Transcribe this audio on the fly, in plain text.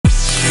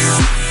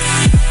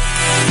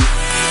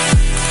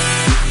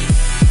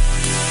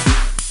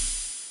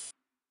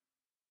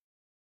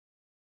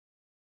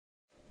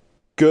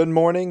Good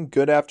morning,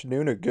 good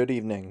afternoon, or good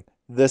evening.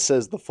 This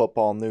is the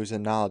Football News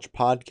and Knowledge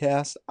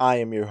Podcast. I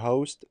am your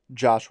host,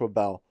 Joshua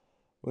Bell.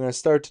 We're going to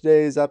start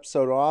today's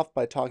episode off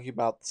by talking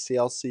about the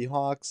Seattle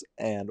Seahawks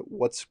and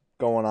what's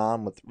going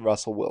on with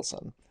Russell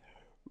Wilson.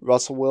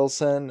 Russell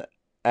Wilson,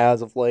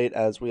 as of late,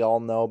 as we all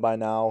know by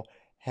now,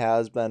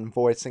 has been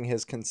voicing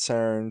his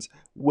concerns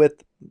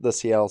with the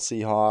Seattle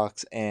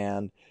Seahawks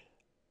and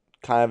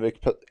kind of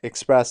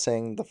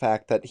expressing the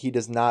fact that he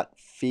does not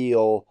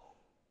feel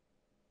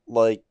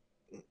like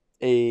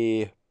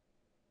a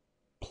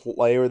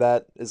player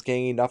that is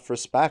gaining enough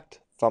respect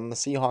from the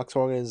Seahawks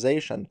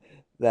organization,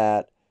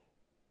 that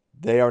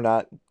they are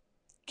not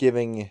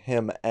giving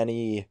him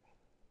any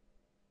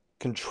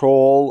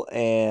control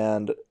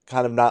and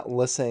kind of not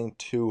listening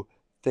to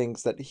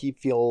things that he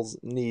feels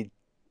need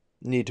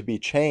to be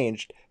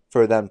changed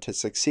for them to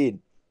succeed,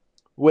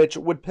 which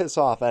would piss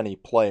off any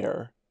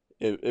player.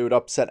 It would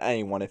upset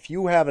anyone. If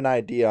you have an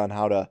idea on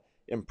how to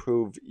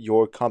improve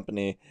your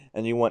company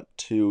and you went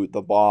to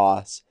the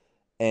boss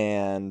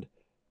and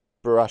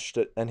brushed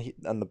it and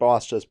the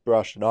boss just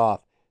brushed it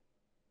off,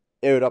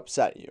 it would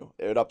upset you.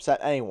 It would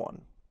upset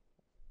anyone.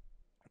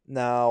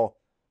 Now,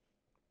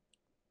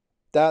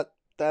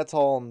 that's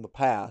all in the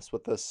past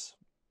with this.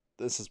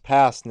 This is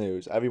past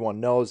news. Everyone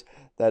knows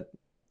that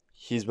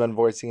he's been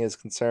voicing his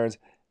concerns,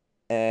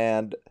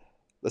 and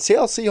the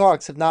Seattle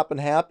Seahawks have not been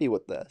happy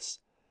with this.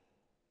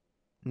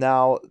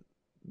 Now,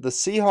 the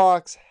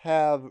Seahawks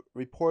have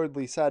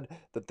reportedly said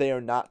that they are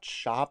not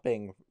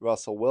shopping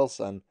Russell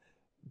Wilson,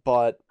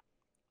 but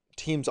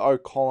teams are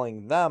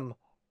calling them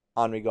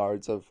on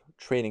regards of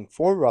trading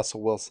for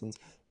Russell Wilson.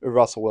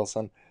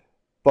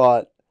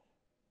 But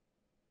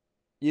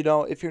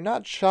if you're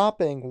not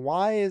shopping,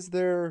 why is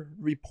there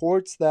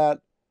reports that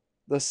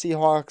the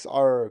Seahawks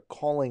are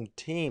calling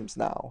teams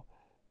now?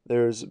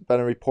 There's been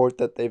a report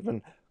that they've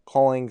been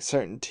calling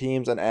certain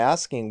teams and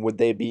asking would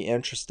they be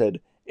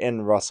interested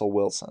in Russell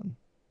Wilson.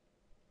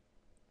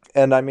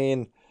 And I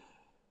mean,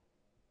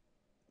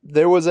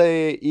 there was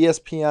a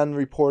ESPN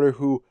reporter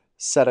who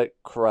said it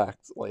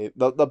correctly.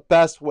 The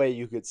best way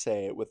you could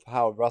say it, with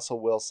how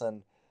Russell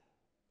Wilson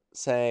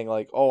saying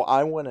like, "Oh,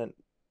 I wouldn't.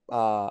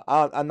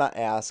 I'm not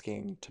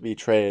asking to be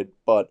traded,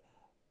 but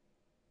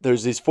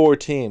there's these four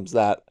teams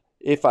that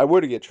if I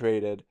were to get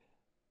traded,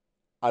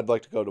 I'd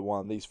like to go to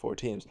one of these four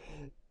teams."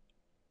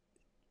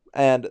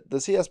 And the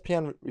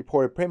ESPN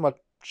reporter pretty much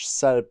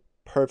said it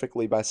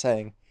perfectly by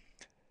saying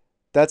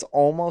that's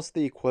almost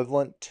the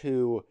equivalent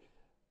to.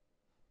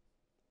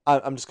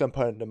 I'm just gonna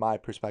put it into my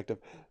perspective.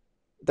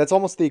 That's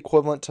almost the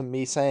equivalent to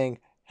me saying,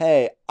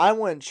 "Hey, I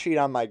wouldn't cheat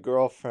on my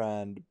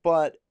girlfriend,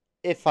 but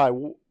if I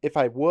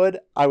would,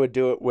 I would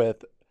do it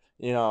with,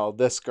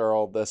 this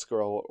girl,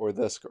 or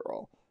this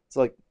girl." It's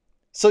like,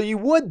 so you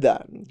would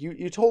then.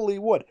 You totally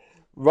would.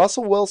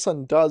 Russell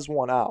Wilson does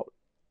want out,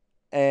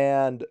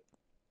 and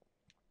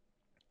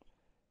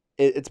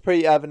it's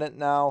pretty evident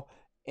now,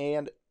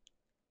 and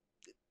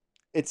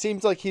it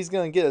seems like he's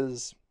going to get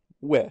his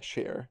wish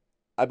here.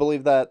 I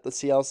believe that the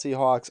Seattle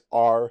Seahawks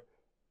are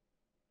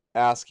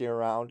asking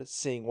around,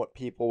 seeing what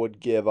people would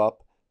give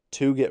up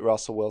to get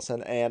Russell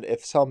Wilson, and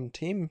if some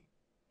team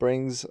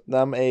brings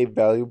them a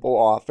valuable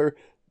offer,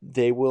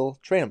 they will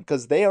trade him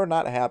because they are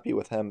not happy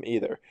with him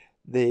either.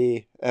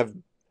 They have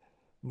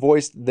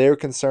voiced their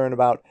concern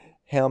about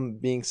him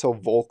being so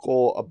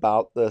vocal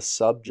about the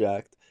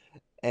subject,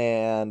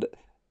 and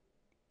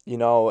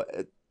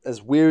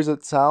as weird as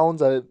it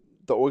sounds, the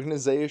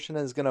organization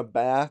is going to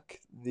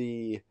back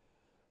the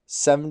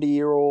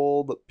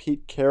 70-year-old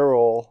Pete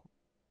Carroll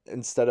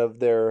instead of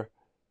their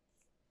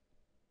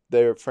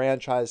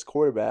franchise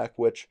quarterback,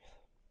 which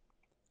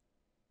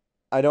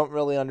I don't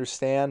really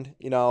understand.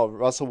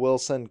 Russell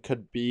Wilson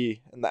could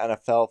be in the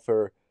NFL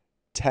for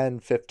 10,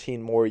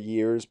 15 more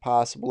years,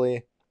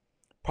 possibly.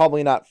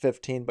 Probably not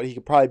 15, but he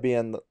could probably be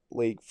in the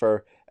league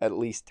for at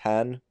least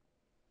 10,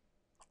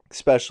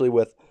 especially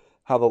with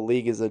how the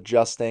league is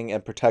adjusting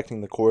and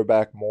protecting the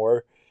quarterback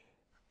more.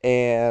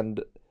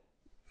 And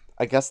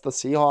I guess the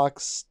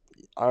Seahawks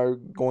are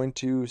going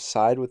to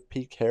side with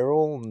Pete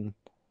Carroll and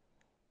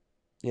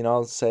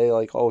say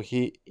like, "Oh,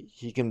 he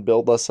can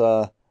build us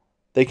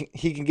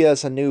he can get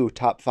us a new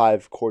top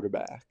 5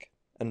 quarterback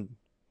and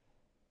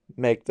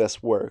make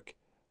this work,"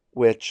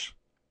 which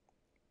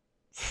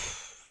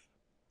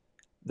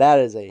that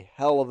is a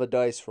hell of a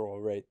dice roll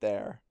right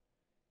there,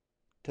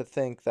 to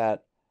think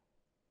that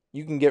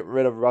you can get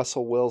rid of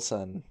Russell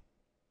Wilson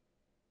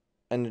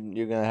and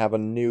you're going to have a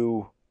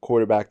new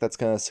quarterback that's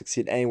going to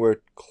succeed anywhere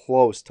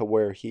close to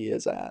where he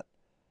is at.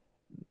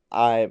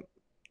 I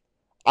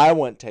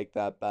wouldn't take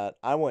that bet.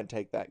 I wouldn't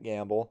take that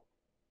gamble.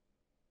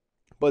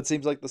 But it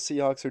seems like the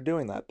Seahawks are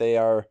doing that. They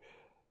are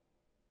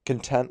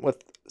content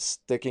with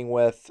sticking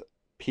with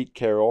Pete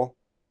Carroll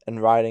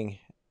and riding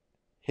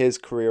his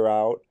career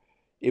out,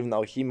 even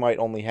though he might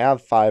only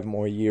have 5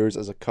 more years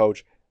as a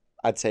coach.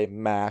 I'd say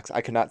max. I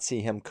could not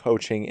see him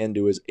coaching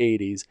into his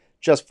 80s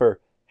just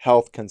for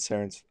health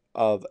concerns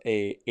of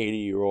a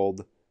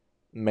 80-year-old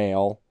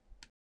male.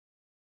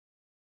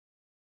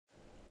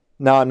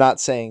 Now, I'm not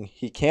saying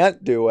he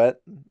can't do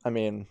it. I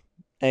mean,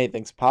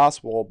 anything's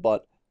possible,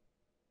 but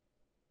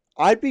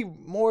I'd be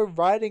more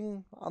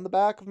riding on the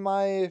back of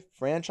my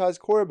franchise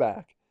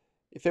quarterback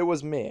if it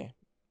was me.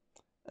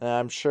 And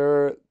I'm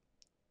sure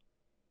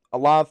a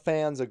lot of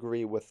fans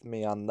agree with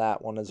me on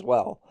that one as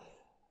well.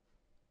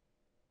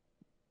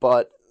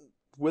 But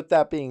with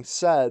that being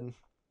said,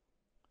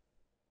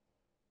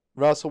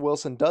 Russell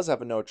Wilson does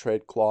have a no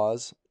trade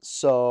clause.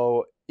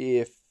 So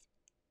if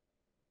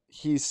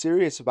he's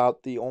serious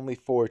about the only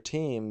four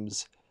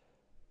teams,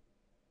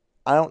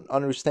 I don't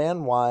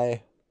understand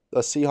why the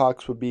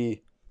Seahawks would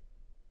be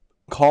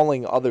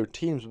calling other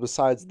teams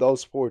besides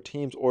those four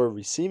teams or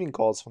receiving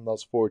calls from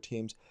those four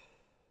teams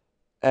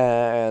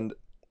and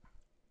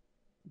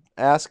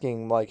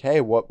asking, like,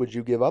 hey, what would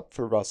you give up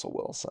for Russell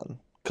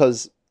Wilson?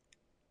 Because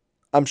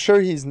I'm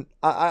sure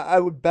I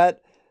would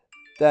bet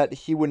that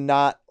he would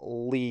not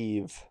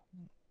leave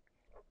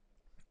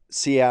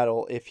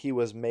Seattle if he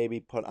was maybe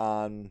put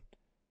on,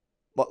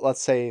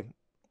 let's say,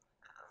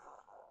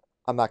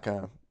 I'm not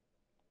going to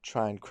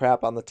try and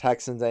crap on the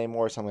Texans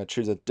anymore, so I'm going to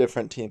choose a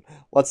different team.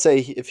 Let's say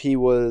if he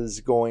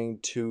was going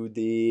to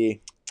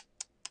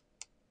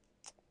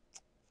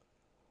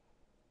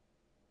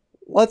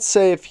let's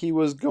say if he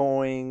was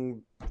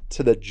going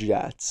to the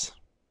Jets.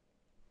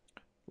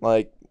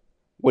 Like,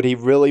 would he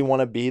really want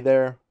to be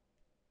there?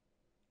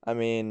 I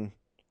mean,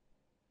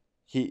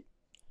 he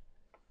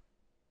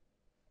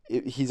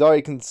he's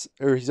already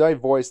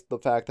voiced the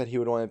fact that he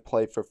would only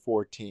play for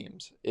four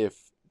teams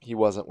if he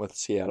wasn't with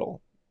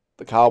Seattle: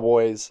 the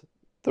Cowboys,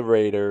 the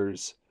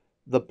Raiders,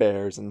 the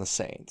Bears, and the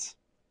Saints.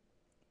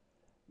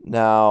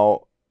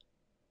 Now,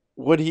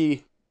 would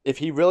he, if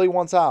he really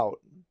wants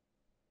out,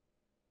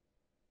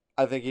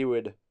 I think he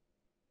would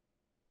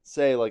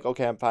say, like,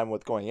 okay, I'm fine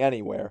with going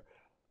anywhere.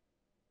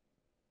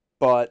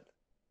 But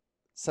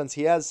since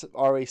he has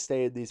already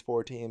stated these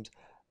four teams,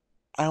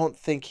 I don't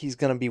think he's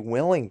going to be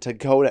willing to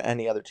go to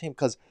any other team,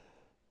 because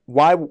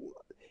why,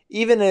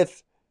 even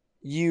if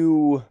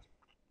you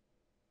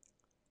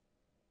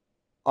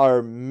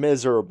are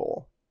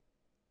miserable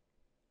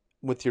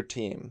with your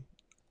team,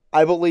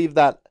 I believe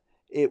that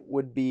it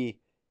would be,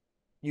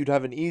 you'd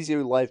have an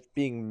easier life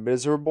being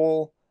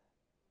miserable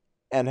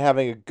and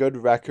having a good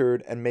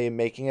record and maybe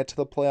making it to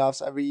the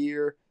playoffs every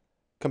year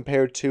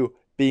compared to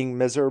being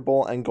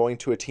miserable and going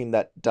to a team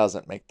that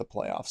doesn't make the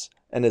playoffs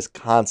and is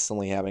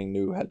constantly having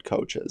new head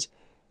coaches.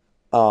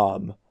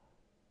 Um,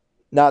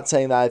 Not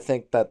saying that I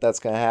think that that's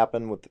going to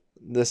happen with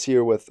this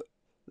year with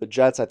the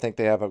Jets. I think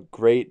they have a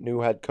great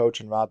new head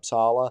coach in Rob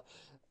Saleh,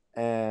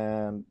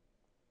 and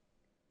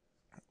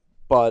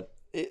but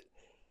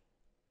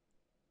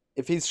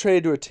if he's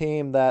traded to a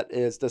team that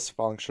is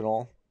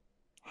dysfunctional,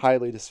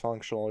 highly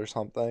dysfunctional or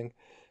something,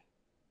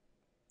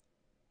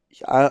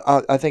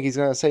 I think he's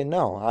going to say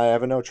no. I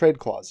have a no trade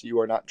clause. You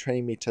are not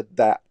trading me to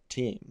that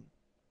team.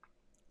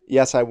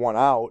 Yes, I want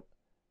out,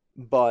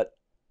 but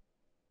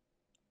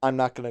I'm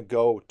not going to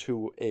go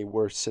to a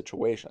worse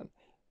situation.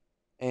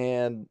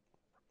 And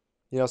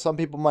some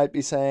people might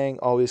be saying,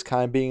 "Oh, he's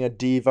kind of being a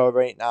diva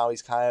right now.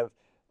 He's kind of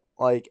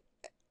like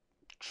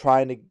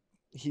trying to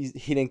he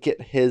didn't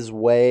get his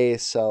way,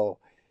 so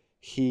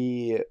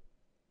he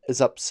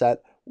is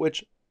upset."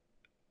 Which,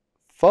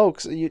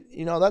 folks, you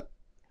know that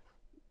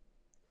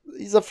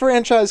he's a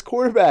franchise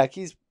quarterback.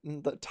 He's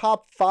the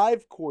top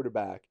 5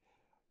 quarterback.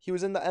 He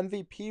was in the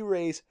MVP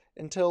race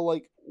until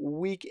like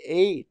week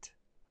 8.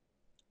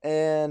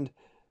 And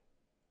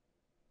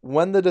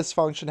when the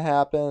dysfunction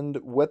happened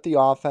with the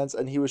offense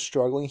and he was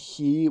struggling,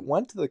 he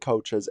went to the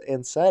coaches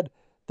and said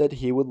that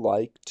he would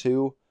like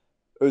to,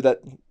 or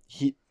that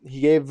he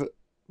gave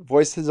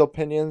voiced his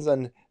opinions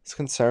and his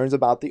concerns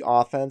about the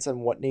offense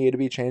and what needed to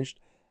be changed.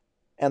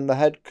 And the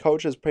head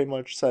coaches pretty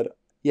much said,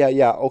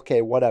 yeah,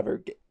 okay,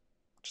 whatever.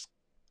 Just,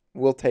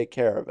 we'll take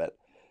care of it.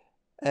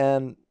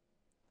 And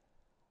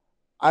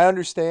I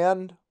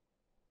understand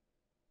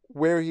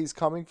where he's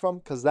coming from,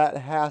 because that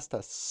has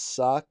to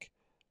suck,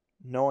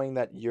 knowing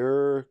that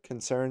your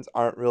concerns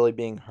aren't really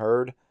being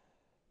heard.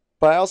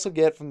 But I also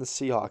get from the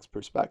Seahawks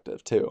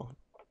perspective too.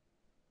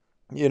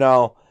 You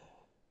know,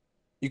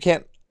 you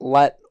can't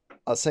let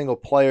a single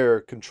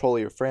player control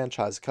your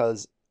franchise,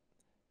 because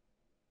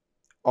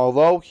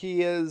although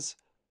he is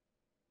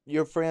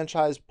your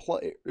franchise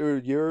player, or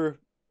your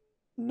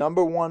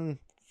number one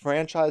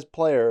franchise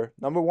player,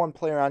 number one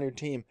player on your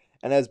team,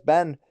 and has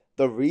been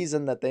the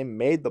reason that they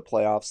made the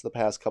playoffs the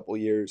past couple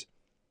years,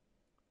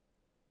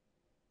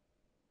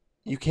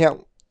 you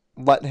can't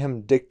let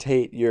him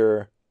dictate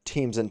your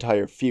team's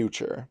entire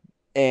future.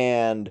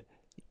 And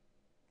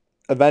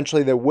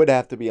eventually there would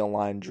have to be a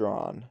line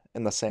drawn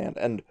in the sand.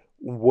 And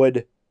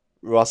would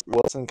Russell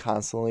Wilson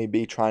constantly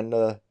be trying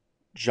to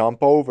jump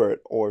over it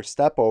or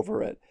step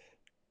over it?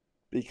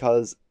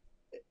 Because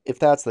if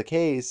that's the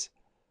case,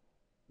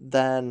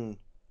 then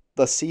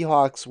the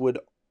Seahawks would,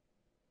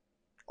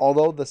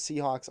 although the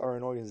Seahawks are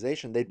an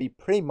organization, they'd be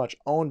pretty much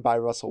owned by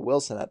Russell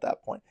Wilson at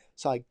that point.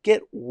 So I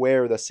get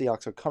where the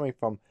Seahawks are coming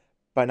from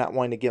by not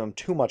wanting to give him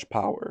too much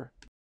power.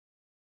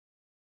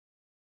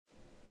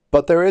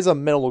 But there is a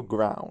middle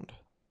ground.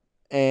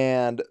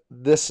 And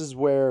this is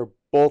where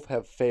both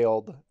have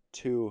failed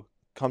to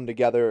come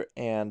together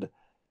and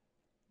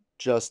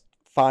just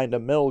find a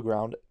middle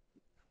ground.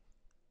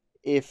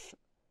 If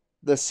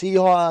the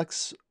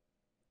Seahawks,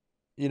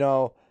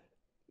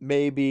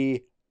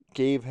 maybe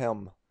gave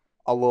him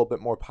a little bit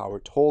more power,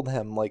 told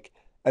him,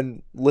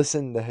 and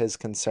listened to his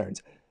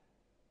concerns,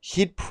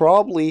 he'd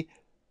probably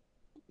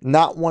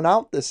not won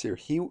out this year.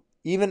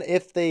 Even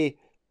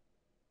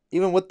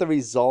with the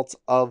results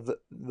of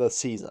the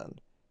season,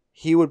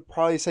 he would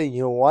probably say,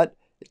 you know what,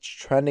 it's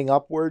trending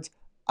upwards.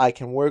 I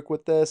can work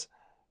with this.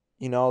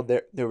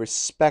 They're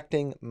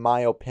respecting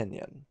my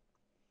opinion.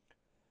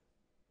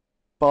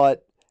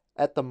 But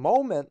at the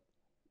moment,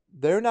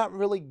 they're not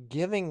really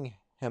giving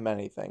him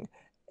anything.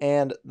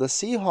 And the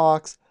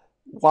Seahawks,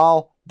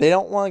 while they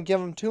don't want to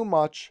give him too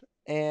much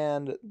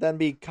and then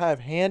be kind of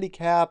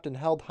handicapped and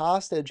held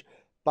hostage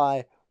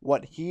by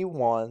what he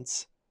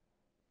wants,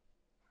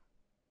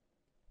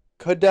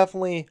 could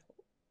definitely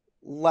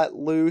let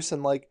loose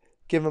and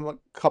give him a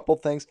couple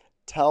things.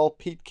 Tell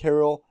Pete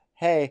Carroll,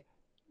 hey,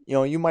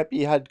 you might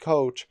be head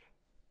coach,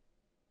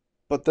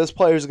 but this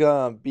player's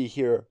gonna be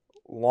here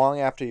long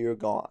after you're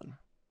gone.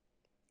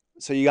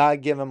 So you gotta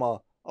give him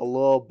a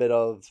little bit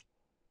of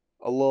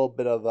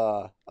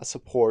a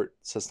support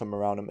system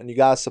around him, and you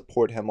gotta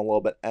support him a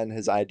little bit and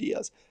his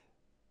ideas,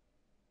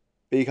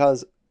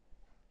 because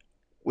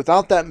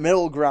without that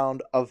middle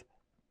ground of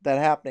that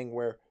happening,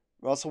 where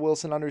Russell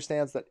Wilson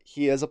understands that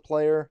he is a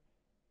player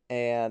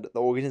and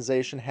the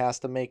organization has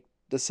to make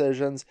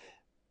decisions,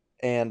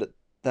 and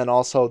then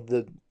also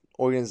the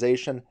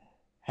organization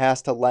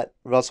has to let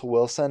Russell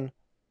Wilson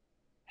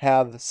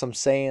have some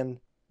say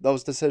in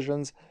those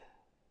decisions.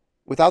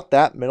 Without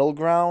that middle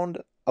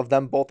ground of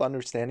them both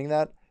understanding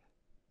that,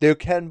 there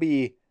can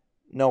be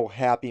no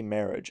happy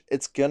marriage.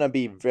 It's going to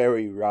be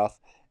very rough,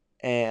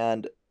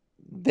 and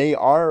they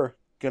are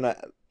going to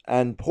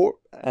end poor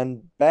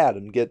and bad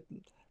and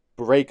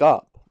break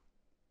up,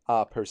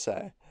 per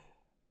se.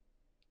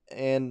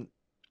 And,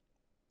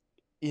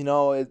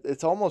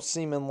 it's almost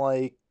seeming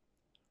like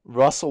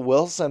Russell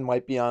Wilson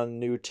might be on a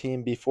new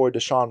team before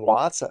Deshaun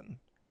Watson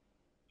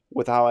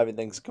with how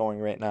everything's going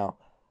right now.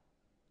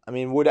 I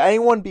mean, would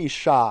anyone be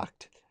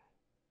shocked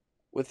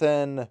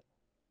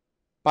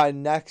by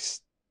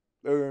next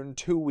or in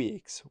 2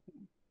 weeks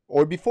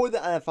or before the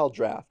NFL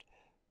draft?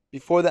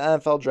 Before the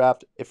NFL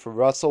draft, if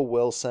Russell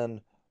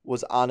Wilson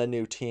was on a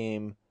new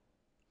team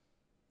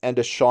and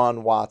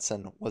Deshaun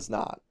Watson was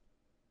not.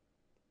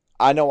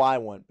 I know I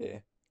wouldn't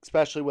be,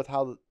 especially with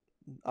how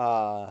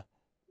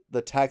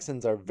the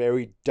Texans are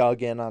very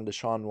dug in on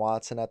Deshaun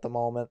Watson at the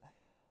moment.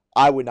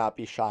 I would not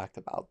be shocked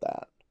about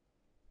that.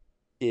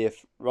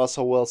 If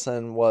Russell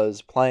Wilson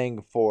was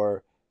playing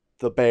for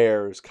the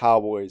Bears,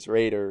 Cowboys,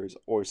 Raiders,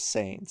 or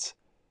Saints,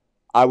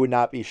 I would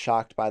not be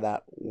shocked by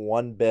that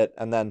one bit.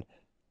 And then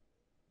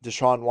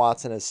Deshaun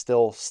Watson is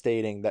still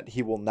stating that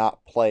he will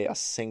not play a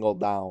single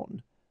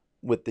down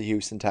with the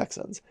Houston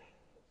Texans.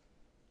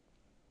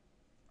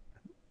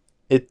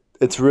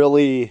 It's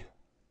really,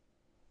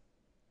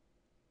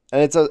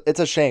 and it's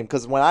a shame,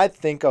 because when I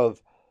think of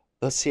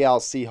the Seattle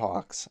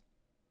Seahawks,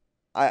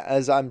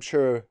 as I'm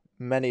sure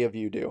many of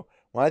you do,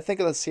 when I think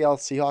of the Seattle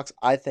Seahawks,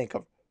 I think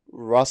of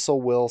Russell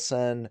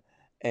Wilson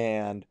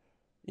and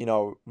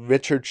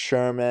Richard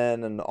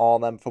Sherman and all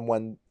them from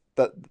when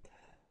the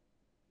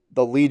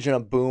Legion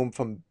of Boom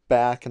from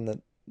back in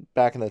the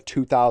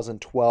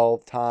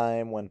 2012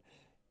 time when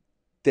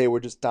they were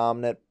just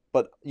dominant.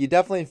 But you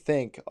definitely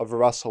think of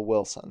Russell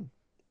Wilson.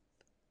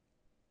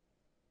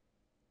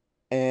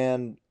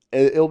 And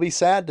it'll be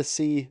sad to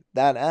see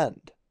that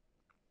end.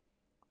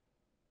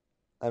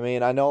 I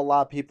mean, I know a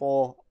lot of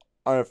people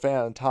aren't a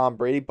fan of Tom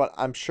Brady, but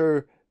I'm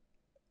sure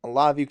a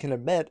lot of you can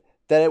admit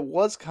that it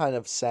was kind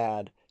of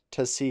sad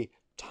to see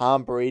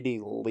Tom Brady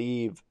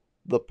leave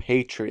the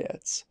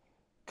Patriots,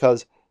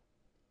 because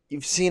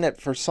you've seen it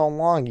for so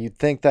long. You'd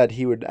think that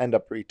he would end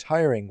up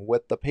retiring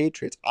with the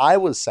Patriots. I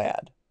was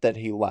sad that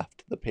he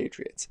left the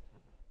Patriots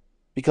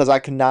because I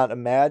could not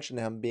imagine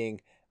him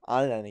being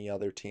on any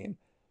other team.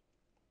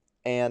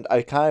 And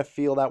I kind of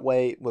feel that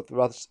way with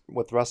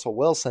Russell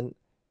Wilson,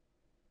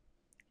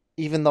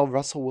 even though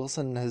Russell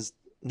Wilson has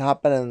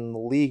not been in the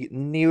league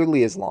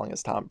nearly as long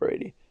as Tom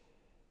Brady.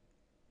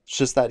 It's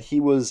just that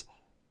he was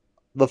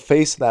the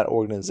face of that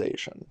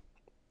organization.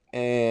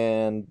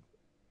 And,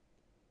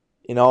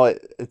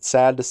 it's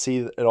sad to see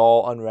it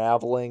all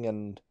unraveling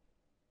and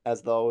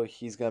as though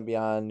he's going to be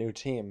on a new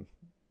team.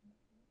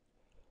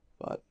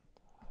 But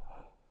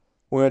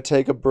we're going to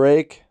take a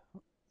break.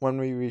 When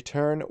we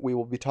return, we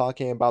will be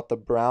talking about the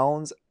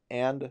Browns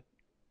and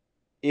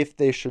if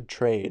they should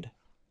trade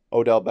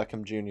Odell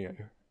Beckham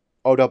Jr.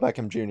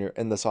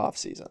 In this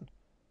offseason.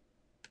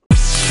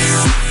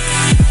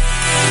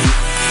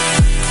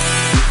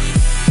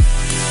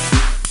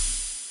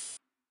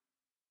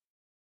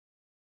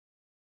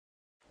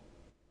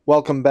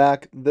 Welcome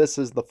back. This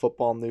is the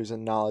Football News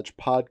and Knowledge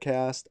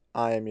Podcast.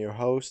 I am your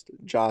host,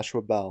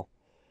 Joshua Bell.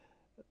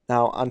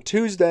 Now, on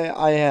Tuesday,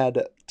 I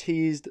had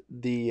teased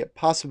the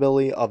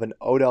possibility of an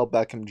Odell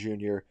Beckham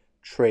Jr.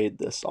 trade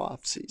this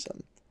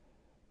offseason,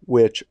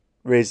 which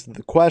raised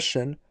the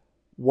question,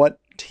 what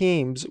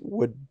teams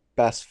would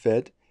he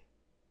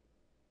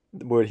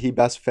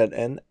best fit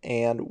in,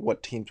 and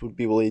what teams would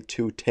be willing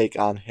to take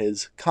on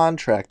his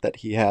contract that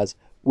he has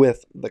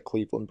with the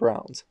Cleveland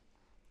Browns.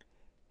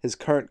 His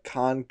current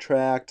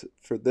contract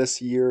for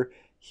this year,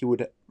 he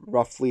would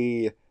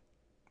roughly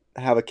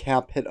have a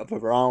cap hit of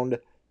around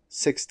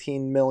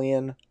 16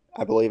 million.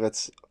 I believe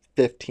it's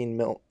 15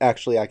 mil.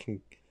 Actually, I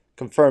can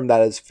confirm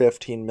that is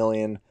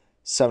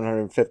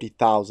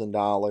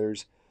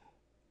 $15,750,000.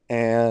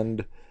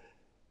 And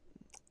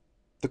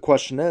the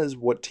question is,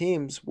 what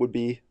teams would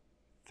be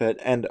fit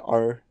and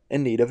are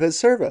in need of his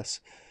service?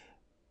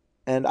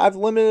 And I've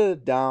limited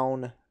it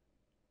down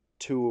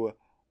to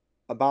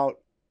about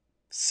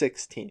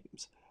 6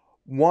 teams.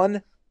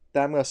 One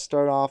that I'm going to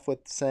start off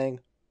with saying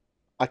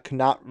I could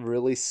not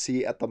really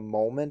see at the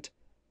moment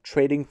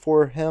trading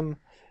for him,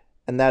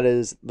 and that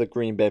is the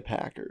Green Bay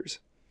Packers.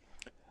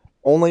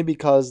 Only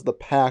because the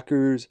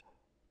Packers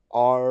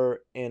are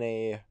in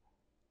a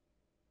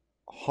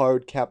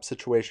hard cap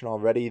situation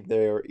already.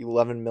 They're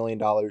 $11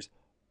 million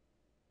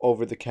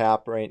over the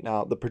cap right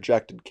now, the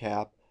projected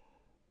cap,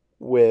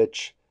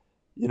 which,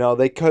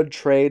 they could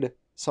trade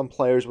some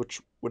players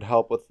which would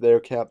help with their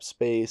cap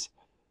space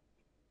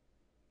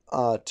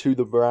to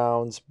the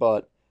Browns,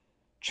 but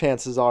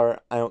chances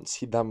are I don't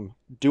see them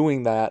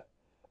doing that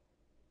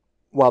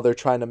while they're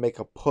trying to make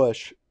a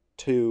push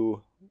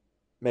to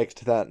make it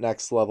to that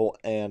next level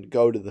and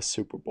go to the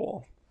Super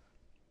Bowl.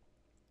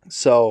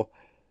 So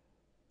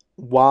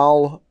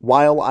while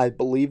I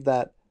believe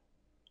that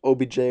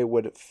OBJ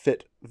would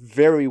fit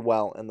very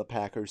well in the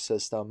Packers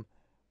system,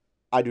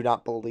 I do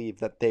not believe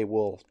that they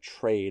will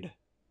trade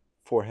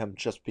for him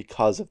just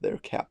because of their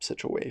cap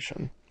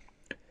situation.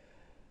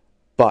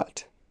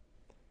 But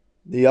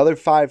the other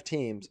 5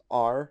 teams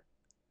are,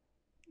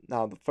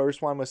 now the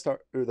first one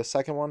the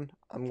second one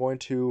I'm going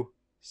to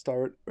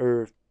start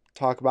or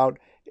talk about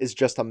is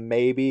just a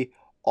maybe,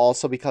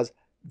 also because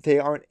they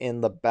aren't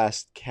in the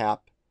best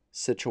cap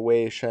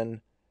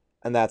situation,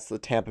 and that's the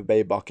Tampa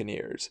Bay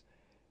Buccaneers.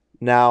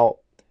 Now,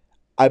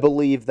 I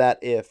believe that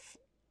if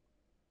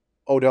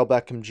Odell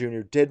Beckham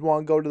Jr. did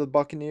want to go to the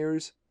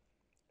Buccaneers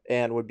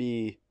and would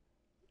be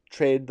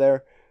traded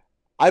there,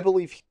 I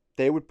believe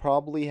they would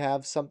probably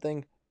have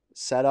something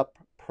set up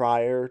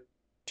prior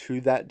to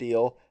that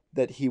deal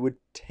that he would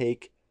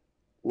take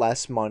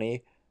less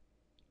money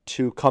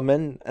to come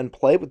in and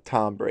play with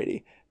Tom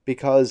Brady,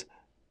 because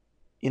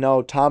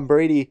Tom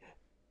Brady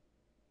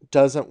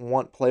doesn't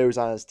want players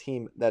on his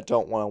team that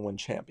don't want to win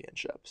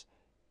championships.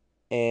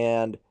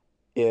 And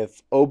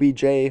if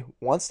OBJ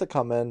wants to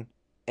come in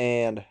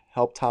and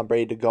help Tom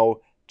Brady to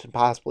go to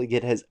possibly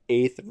get his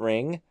 8th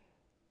ring,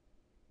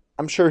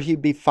 I'm sure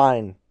he'd be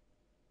fine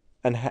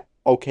and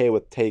okay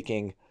with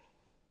taking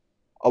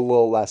a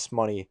little less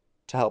money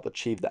to help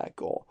achieve that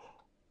goal.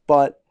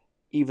 But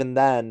even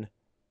then,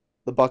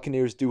 the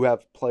Buccaneers do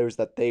have players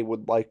that they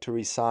would like to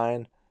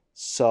resign.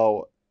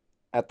 So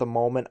at the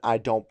moment, I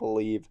don't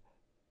believe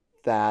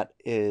that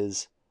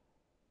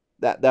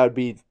would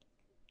be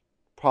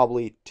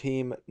probably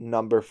team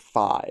number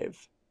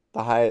 5,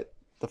 the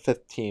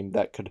 5th team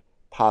that could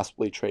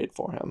possibly trade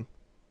for him.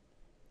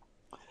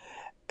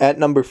 At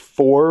number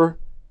 4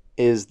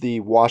 is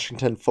the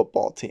Washington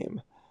football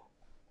team.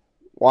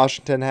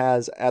 Washington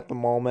has at the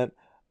moment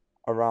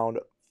around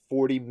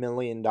 $40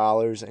 million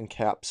in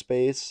cap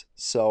space,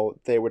 so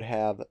they would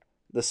have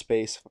the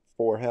space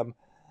for him.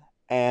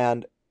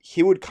 And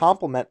he would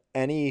complement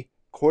any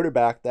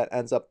quarterback that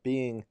ends up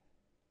being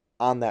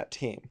on that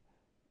team.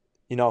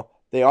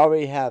 They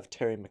already have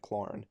Terry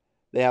McLaurin.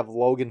 They have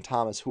Logan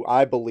Thomas, who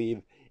I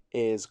believe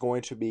is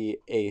going to be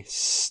a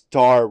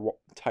star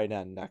tight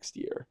end next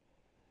year.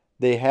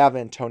 They have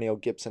Antonio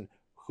Gibson,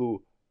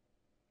 who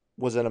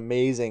was an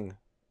amazing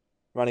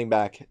running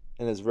back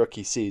in his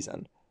rookie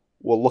season.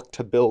 Will look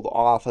to build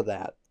off of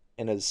that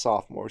in his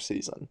sophomore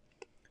season.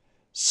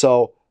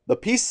 So the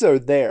pieces are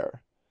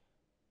there.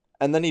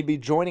 And then he'd be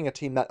joining a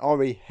team that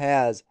already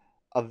has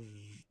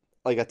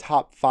a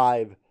top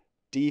 5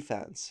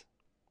 defense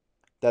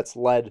that's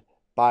led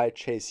by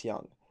Chase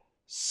Young.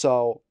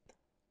 So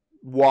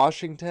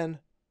Washington,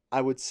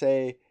 I would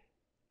say,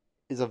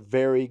 is a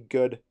very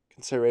good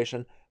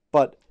consideration.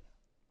 But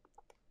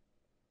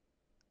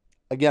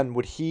again,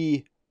 would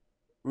he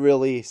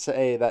really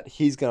say that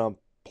he's going to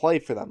play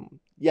for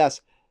them?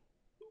 Yes,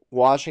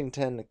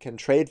 Washington can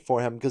trade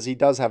for him because he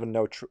doesn't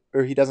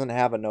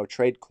have a no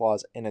trade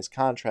clause in his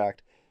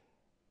contract.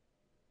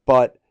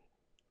 But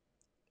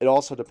it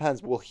also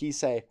depends. Will he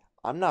say,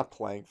 I'm not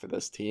playing for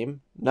this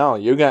team? No,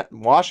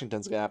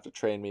 Washington's gonna have to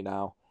trade me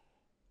now.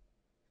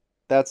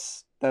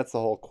 That's the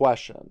whole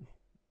question.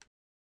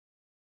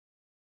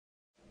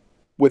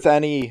 With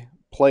any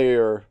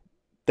player,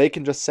 they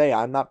can just say,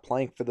 I'm not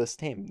playing for this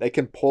team. They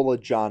can pull a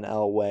John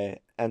Elway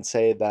and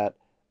say that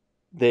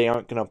they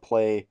aren't gonna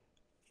play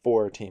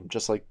for a team.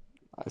 Just like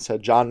I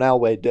said, John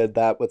Elway did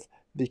that with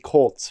the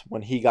Colts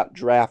when he got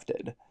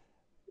drafted,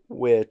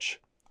 which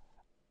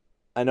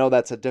I know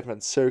that's a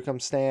different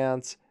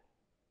circumstance,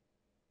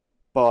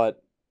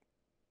 but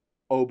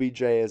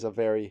OBJ is a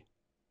very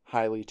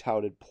highly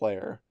touted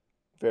player,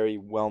 very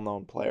well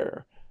known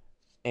player.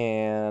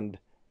 And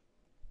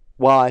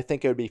while I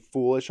think it would be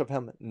foolish of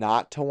him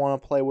not to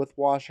want to play with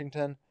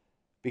Washington,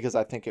 because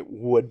I think it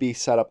would be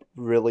set up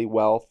really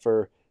well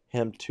for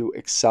him to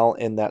excel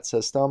in that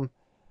system,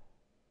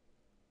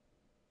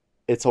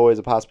 it's always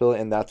a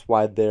possibility, and that's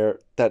why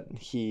that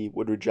he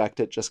would reject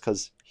it, just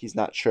because he's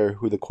not sure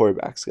who the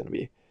quarterback's going to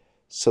be.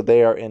 So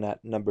they are in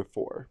at number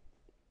 4.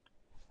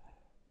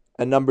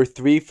 And number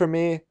 3 for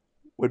me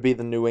would be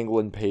the New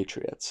England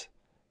Patriots.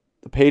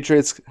 The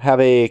Patriots have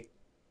a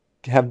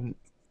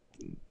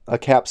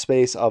cap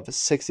space of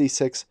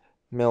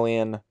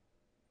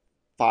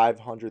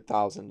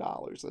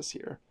 $66,500,000 this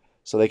year.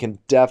 So they can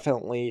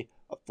definitely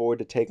afford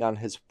to take on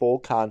his full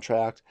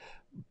contract.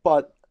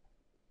 But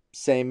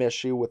same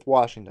issue with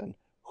Washington.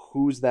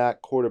 Who's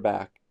that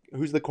quarterback?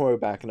 Who's the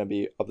quarterback going to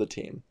be of the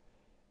team?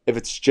 If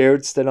it's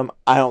Jared Stidham,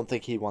 I don't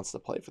think he wants to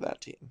play for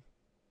that team.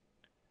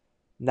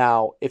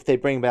 Now, if they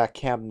bring back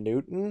Cam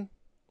Newton,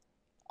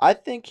 I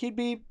think he'd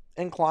be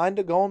inclined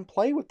to go and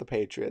play with the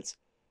Patriots.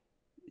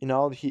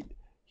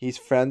 He's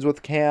friends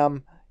with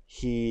Cam.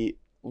 He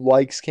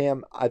likes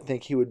Cam. I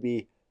think he would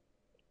be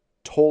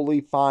totally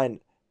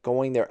fine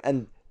going there.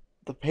 And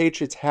the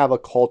Patriots have a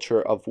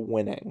culture of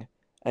winning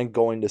and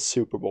going to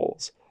Super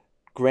Bowls.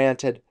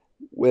 Granted,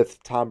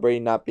 with Tom Brady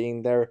not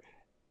being there,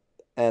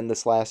 and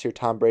this last year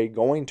Tom Brady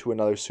going to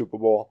another Super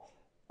Bowl,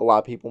 a lot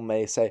of people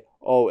may say,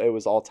 oh, it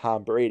was all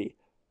Tom Brady,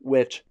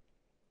 which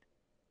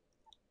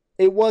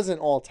it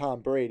wasn't all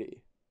Tom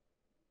Brady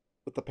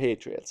with the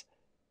Patriots.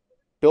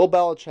 Bill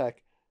Belichick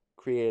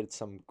created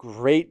some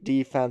great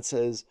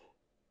defenses,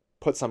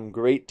 put some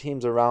great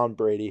teams around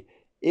Brady.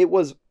 It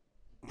was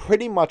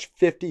pretty much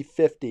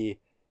 50-50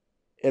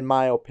 in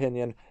my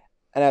opinion.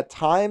 And at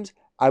times,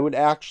 I would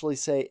actually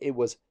say it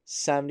was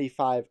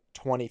 75-25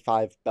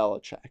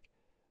 Belichick.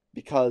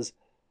 Because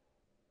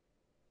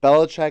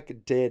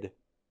Belichick did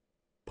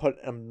put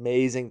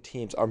amazing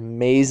teams,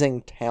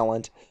 amazing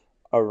talent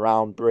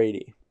around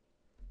Brady.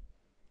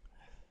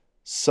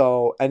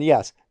 So, and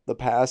yes, the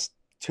past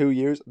 2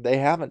 years, they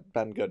haven't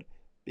been good.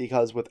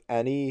 Because with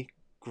any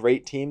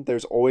great team,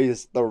 there's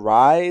always the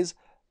rise,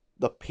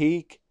 the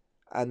peak,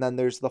 and then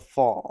there's the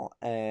fall.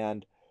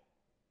 And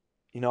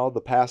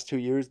the past 2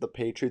 years, the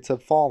Patriots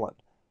have fallen.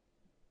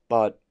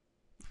 But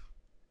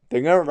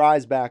they're going to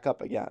rise back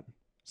up again.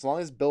 As long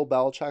as Bill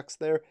Belichick's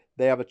there,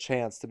 they have a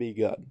chance to be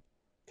good.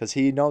 Because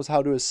he knows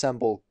how to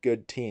assemble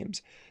good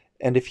teams.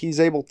 And if he's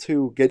able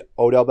to get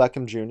Odell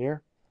Beckham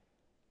Jr.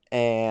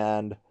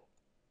 and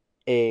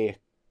a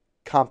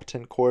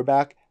competent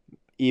quarterback,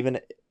 even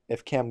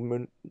if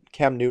Cam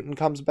Newton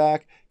comes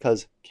back,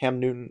 because Cam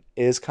Newton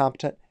is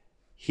competent,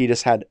 he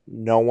just had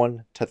no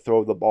one to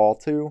throw the ball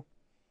to.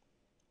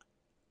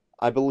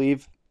 I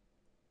believe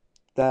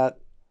that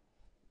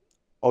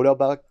Odell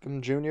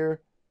Beckham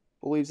Jr.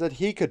 believes that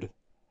he could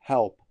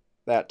help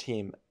that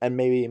team and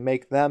maybe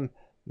make them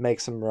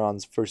make some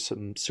runs for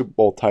some Super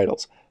Bowl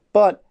titles.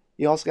 But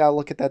you also got to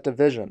look at that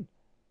division.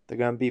 They're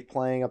going to be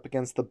playing up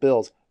against the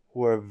Bills,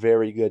 who are a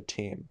very good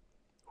team,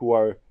 who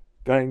are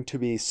going to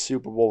be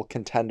Super Bowl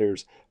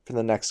contenders for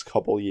the next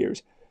couple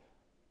years.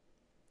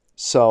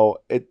 So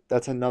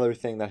that's another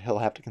thing that he'll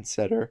have to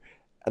consider,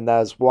 and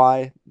that is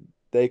why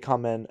they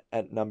come in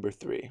at number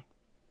 3.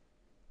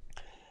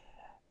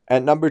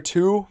 At number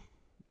 2,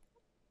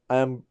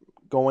 I'm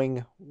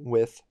going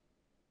with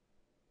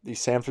the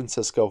San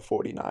Francisco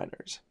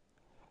 49ers.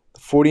 The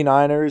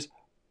 49ers,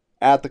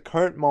 at the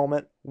current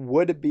moment,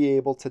 would be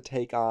able to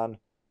take on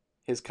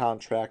his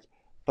contract,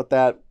 but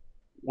that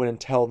would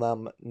entail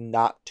them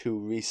not to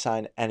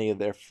re-sign any of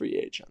their free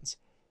agents,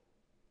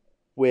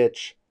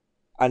 which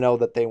I know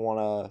that they want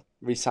to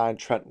re-sign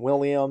Trent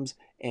Williams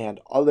and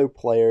other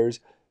players,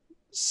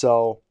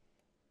 so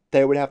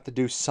they would have to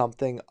do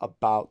something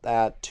about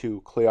that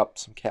to clear up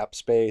some cap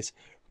space,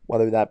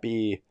 whether that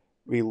be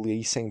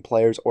releasing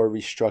players or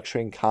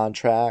restructuring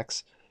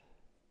contracts.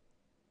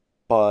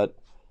 But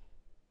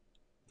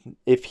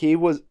if he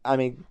was,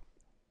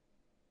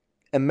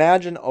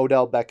 imagine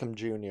Odell Beckham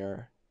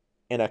Jr.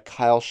 in a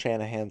Kyle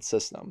Shanahan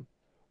system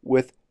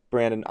with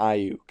Brandon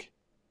Ayuk,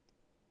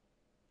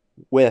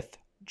 with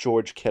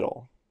George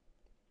Kittle,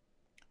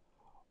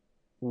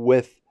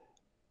 with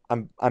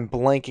I'm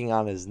blanking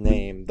on his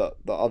name, the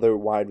other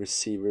wide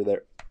receiver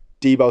there,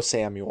 Deebo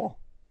Samuel.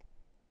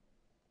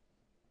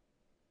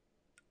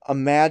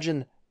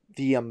 Imagine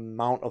the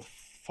amount of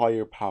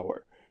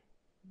firepower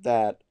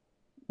that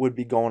would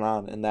be going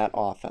on in that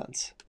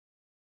offense.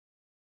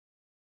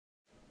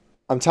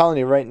 I'm telling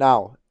you right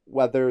now,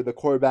 whether the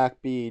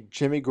quarterback be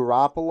Jimmy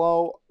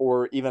Garoppolo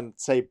or even,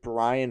 say,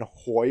 Brian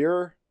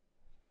Hoyer,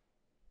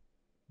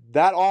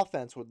 that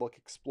offense would look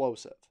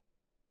explosive.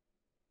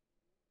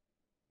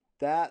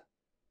 That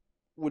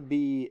would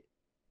be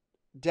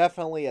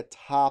definitely a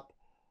top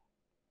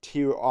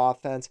tier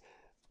offense.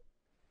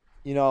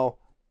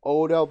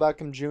 Odell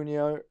Beckham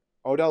Jr.,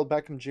 Odell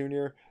Beckham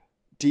Jr.,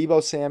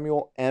 Debo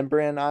Samuel, and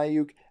Brandon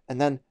Ayuk,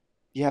 and then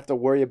you have to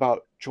worry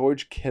about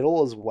George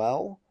Kittle as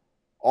well.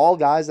 All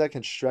guys that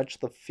can stretch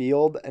the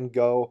field and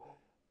go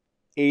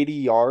 80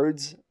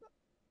 yards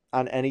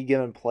on any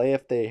given play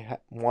if they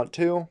want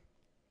to.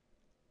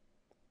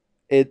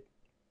 It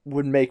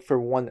would make for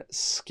one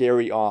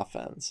scary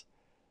offense.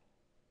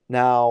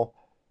 Now,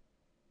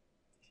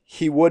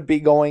 he would be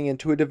going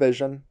into a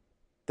division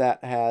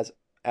that has,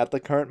 at the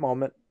current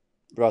moment,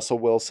 Russell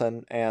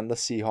Wilson and the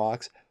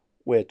Seahawks,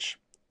 which,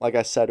 like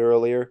I said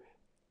earlier,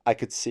 I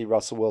could see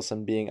Russell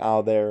Wilson being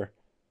out there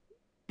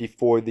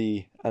before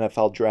the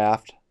NFL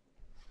draft.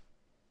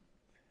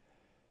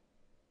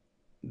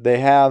 They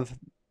have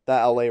the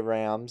LA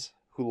Rams,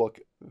 who look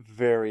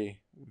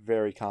very,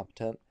 very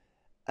competent.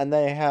 And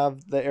they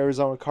have the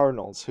Arizona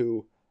Cardinals,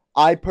 who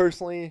I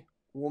personally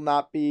will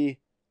not be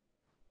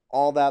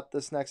all that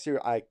this next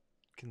year. I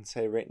can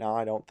say right now,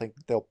 I don't think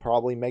they'll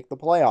probably make the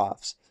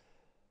playoffs.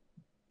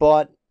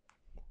 But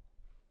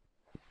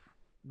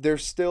they're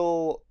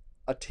still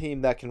a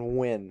team that can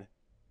win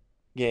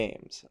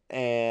games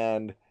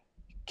and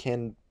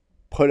can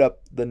put up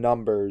the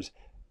numbers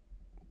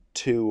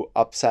to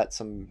upset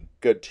some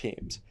good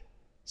teams.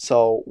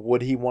 So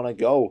would he want to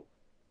go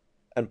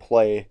and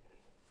play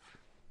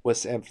with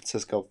San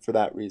Francisco for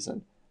that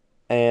reason?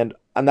 And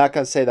I'm not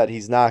going to say that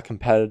he's not a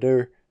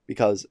competitor,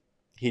 because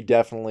he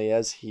definitely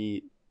is.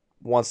 He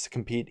wants to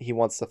compete. He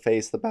wants to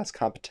face the best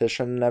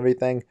competition and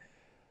everything.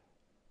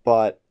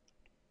 But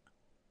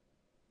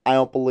I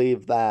don't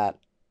believe that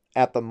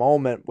at the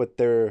moment with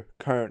their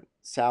current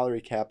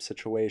salary cap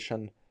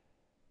situation,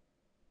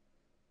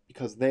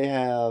 because they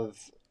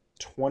have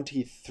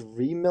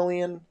 23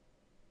 million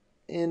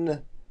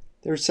in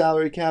their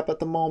salary cap at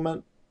the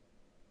moment.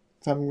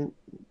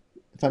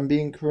 If I'm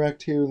being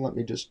correct here, let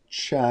me just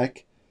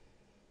check.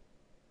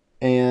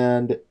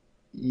 And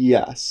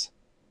yes,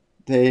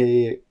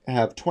 they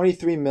have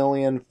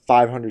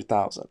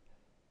 23,500,000.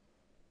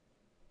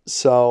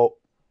 So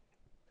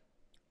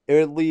it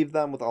would leave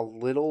them with a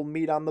little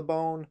meat on the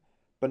bone,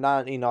 but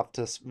not enough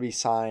to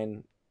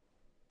re-sign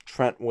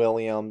Trent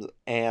Williams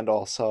and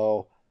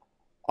also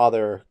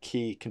other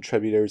key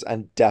contributors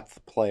and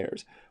depth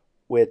players,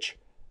 which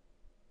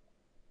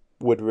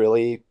would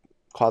really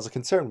cause a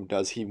concern.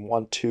 Does he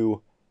want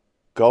to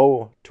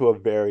go to a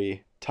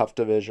very tough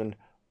division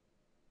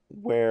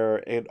where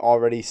it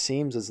already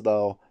seems as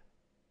though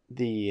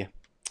the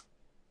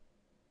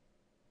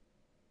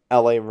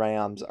LA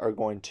Rams are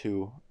going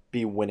to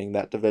be winning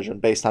that division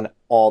based on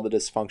all the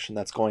dysfunction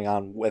that's going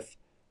on with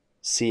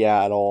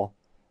Seattle?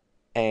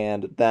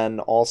 And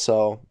then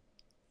also,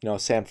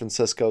 San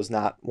Francisco's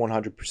not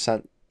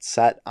 100%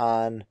 set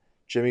on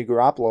Jimmy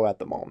Garoppolo at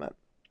the moment.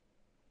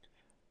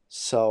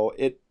 So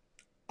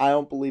I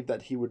don't believe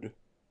that he would,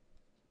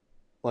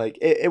 like,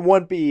 it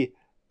wouldn't be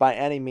by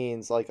any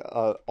means like,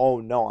 oh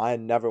no, I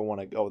never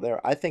want to go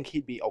there. I think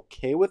he'd be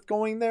okay with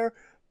going there,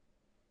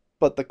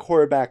 but the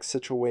quarterback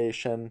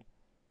situation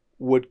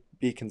would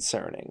be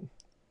concerning,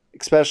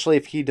 especially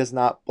if he does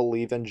not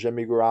believe in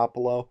Jimmy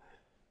Garoppolo.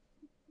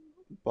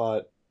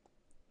 But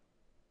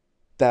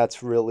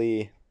that's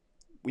really,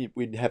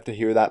 we'd have to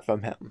hear that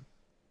from him.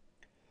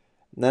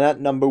 And then at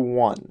number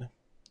one,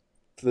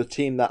 for the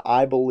team that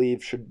I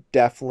believe should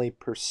definitely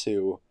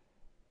pursue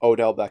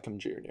Odell Beckham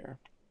Jr.,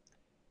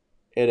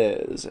 it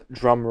is,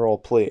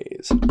 drumroll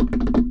please,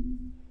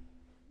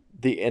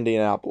 the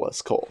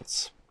Indianapolis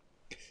Colts.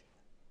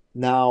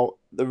 Now,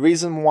 the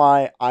reason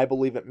why I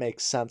believe it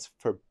makes sense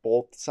for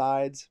both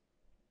sides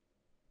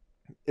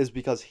is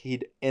because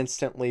he'd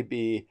instantly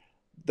be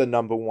the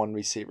number one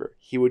receiver.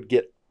 He would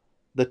get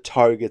the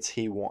targets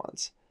he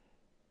wants.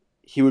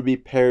 He would be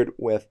paired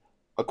with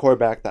a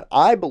quarterback that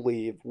I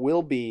believe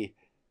will be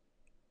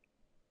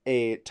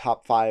a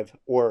top 5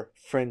 or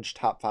fringe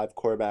top 5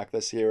 quarterback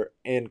this year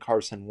in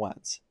Carson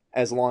Wentz,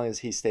 as long as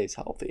he stays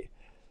healthy.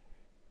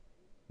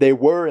 They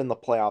were in the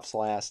playoffs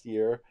last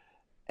year,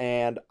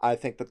 and I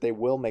think that they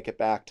will make it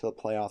back to the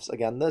playoffs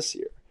again this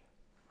year.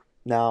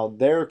 Now,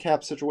 their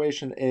cap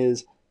situation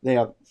is they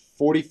have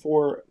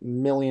 $44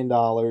 million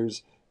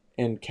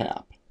in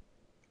cap,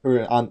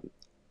 or on,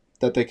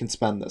 that they can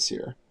spend this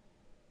year.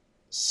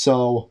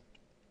 So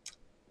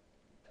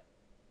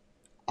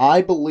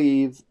I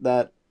believe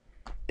that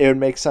it would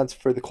make sense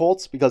for the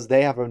Colts because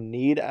they have a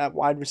need at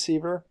wide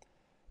receiver.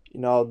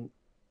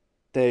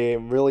 They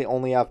really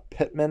only have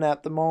Pittman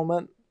at the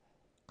moment,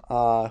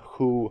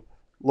 who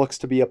looks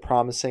to be a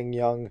promising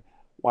young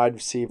wide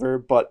receiver,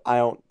 but I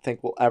don't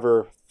think will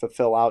ever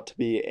fulfill out to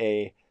be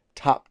a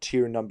top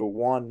tier number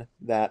one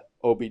that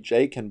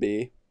OBJ can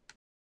be.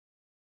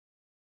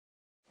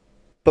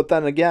 But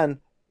then again,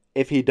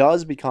 if he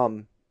does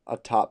become a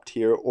top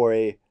tier or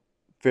a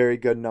very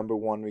good number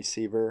one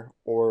receiver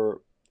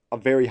or a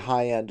very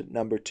high end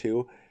number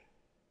two,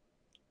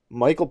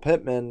 Michael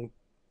Pittman,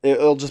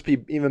 it'll just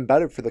be even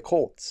better for the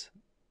Colts.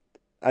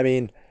 I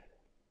mean,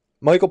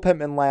 Michael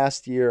Pittman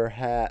last year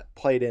had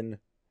played in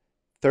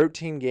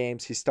 13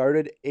 games. He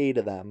started 8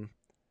 of them,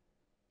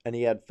 and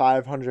he had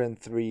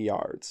 503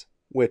 yards.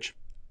 which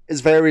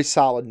is very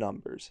solid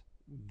numbers.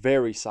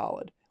 Very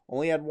solid.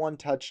 Only had one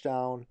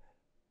touchdown,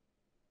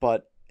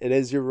 but it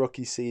is your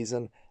rookie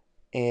season.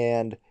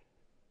 And,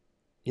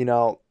 you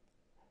know,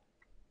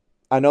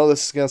 I know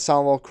this is going to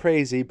sound a little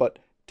crazy, but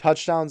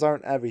touchdowns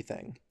aren't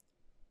everything.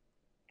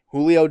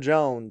 Julio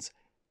Jones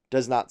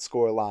does not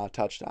score a lot of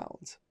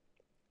touchdowns.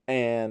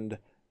 And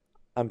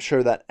I'm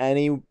sure that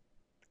any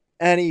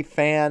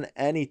fan,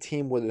 any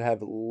team would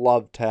have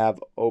loved to have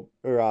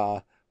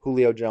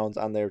Julio Jones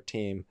on their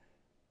team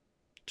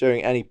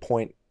during any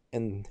point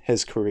in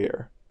his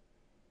career.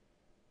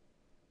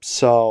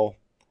 So,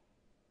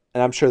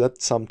 and I'm sure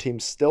that some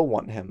teams still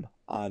want him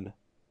on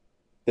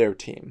their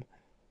team.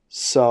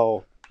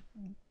 So,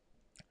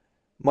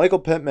 Michael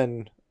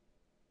Pittman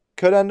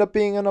could end up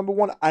being a number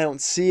one. I don't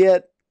see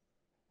it.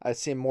 I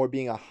see him more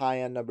being a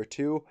high-end number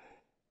two.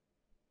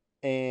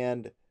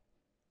 And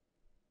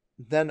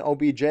then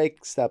OBJ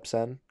steps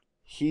in.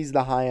 He's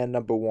the high-end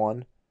number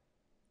one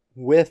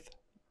with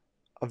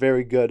a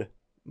very good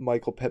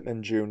Michael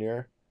Pittman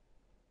Jr.,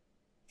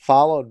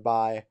 followed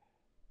by,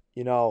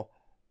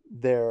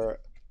 their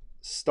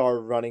star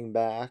running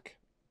back,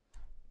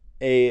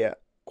 a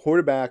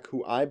quarterback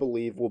who I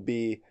believe will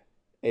be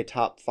a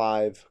top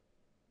 5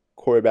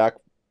 quarterback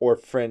or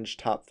fringe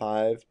top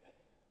 5.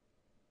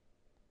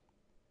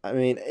 I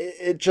mean,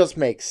 it just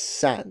makes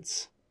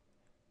sense.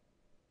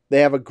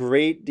 They have a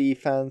great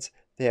defense.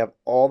 They have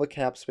all the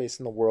cap space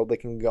in the world. They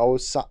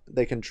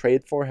can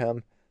trade for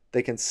him.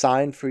 They can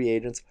sign free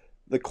agents.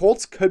 The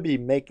Colts could be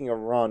making a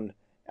run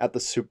at the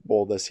Super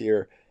Bowl this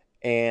year,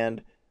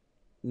 and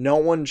no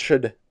one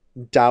should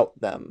doubt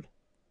them.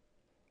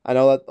 I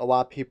know that a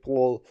lot of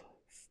people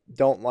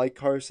don't like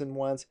Carson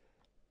Wentz,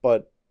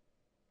 but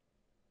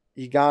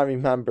you got to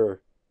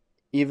remember,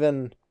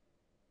 even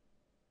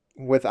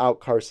without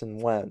Carson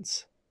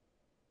Wentz,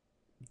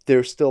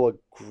 they're still a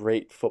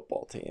great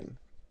football team.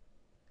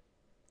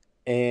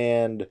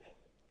 And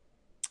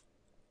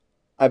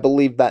I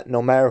believe that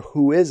no matter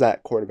who is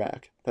at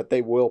quarterback, that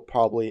they will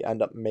probably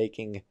end up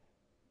making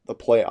the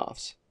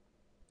playoffs.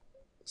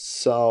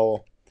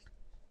 So,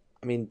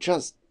 I mean,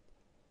 just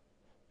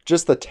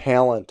the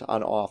talent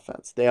on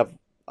offense. They have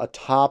a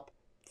top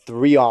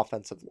 3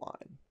 offensive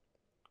line.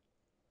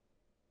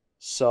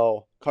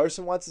 So,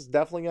 Carson Wentz is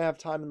definitely going to have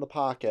time in the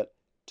pocket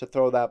to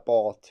throw that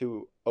ball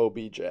to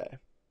OBJ. They're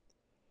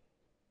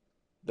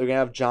going to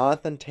have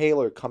Jonathan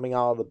Taylor coming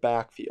out of the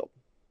backfield.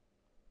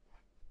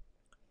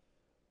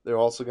 They're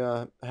also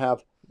going to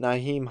have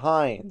Nyheim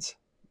Hines,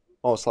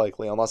 most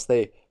likely, unless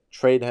they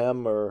trade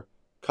him or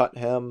cut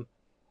him,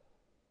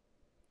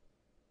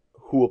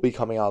 who will be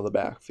coming out of the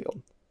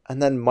backfield.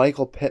 And then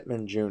Michael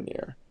Pittman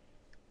Jr.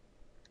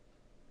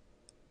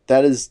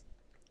 That is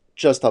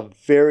just a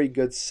very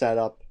good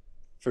setup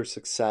for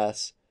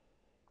success.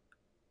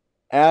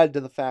 Add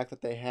to the fact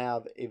that they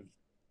have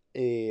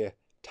a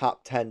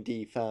top 10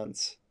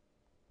 defense.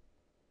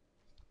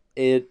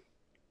 It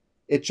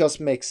just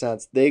makes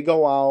sense. They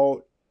go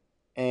out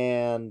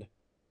and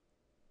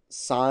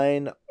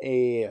sign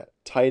a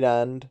tight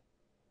end,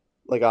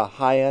 like a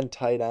high-end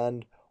tight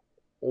end,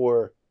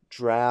 or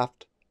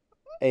draft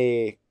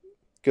a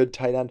good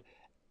tight end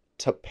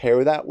to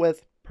pair that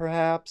with,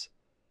 perhaps.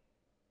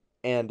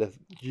 And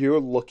you're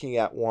looking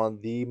at one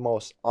of the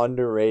most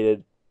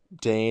underrated,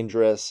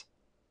 dangerous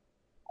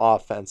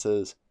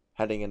offenses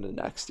heading into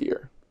next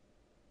year.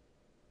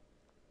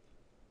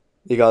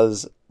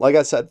 Because, like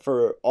I said,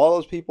 for all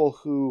those people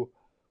who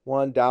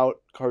want to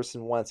doubt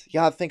Carson Wentz, you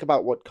got to think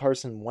about what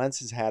Carson Wentz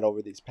has had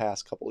over these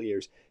past couple of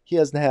years. He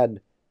hasn't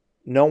had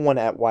no one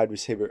at wide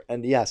receiver.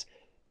 And yes,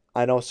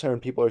 I know certain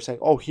people are saying,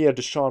 oh, he had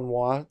Deshaun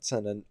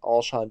Watson and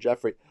Alshon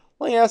Jeffrey.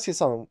 Let me ask you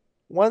something.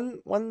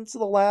 When's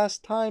the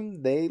last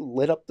time they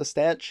lit up the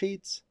stat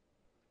sheets?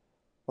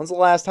 When's the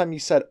last time you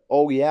said,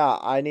 oh, yeah,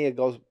 I need to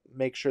go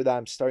make sure that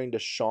I'm starting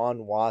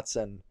Deshaun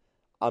Watson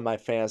on my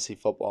fantasy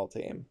football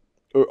team?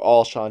 Or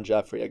Alshon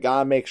Jeffrey. I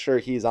gotta make sure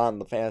he's on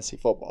the fantasy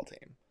football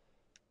team.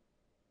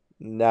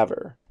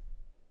 Never.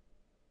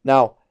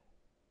 Now,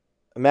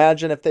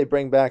 imagine if they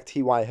bring back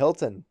T.Y.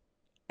 Hilton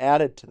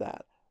added to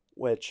that,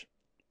 which,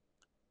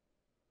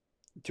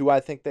 do I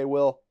think they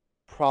will?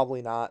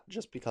 Probably not,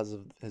 just because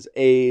of his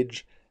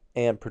age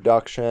and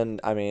production.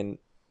 I mean,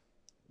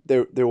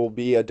 there will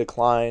be a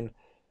decline.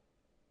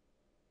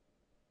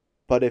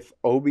 But if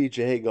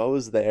OBJ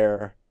goes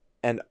there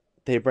and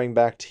they bring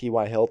back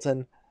T.Y.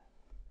 Hilton,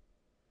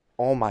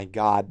 oh my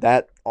God,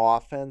 that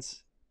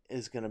offense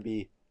is going to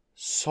be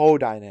so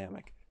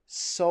dynamic,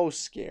 so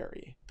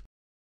scary.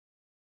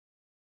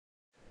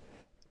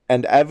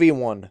 And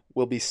everyone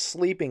will be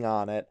sleeping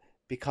on it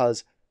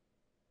because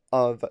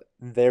of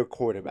their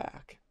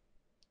quarterback.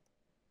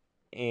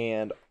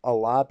 And a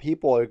lot of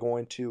people are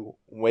going to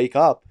wake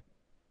up,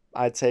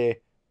 I'd say,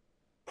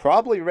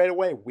 probably right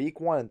away, week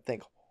 1, and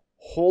think,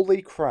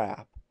 holy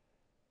crap,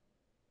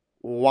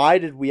 why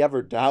did we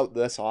ever doubt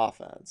this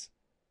offense?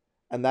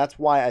 And that's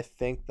why I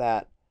think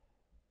that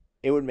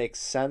it would make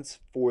sense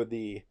for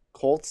the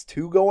Colts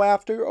to go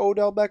after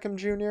Odell Beckham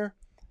Jr.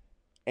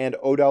 and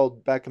Odell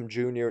Beckham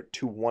Jr.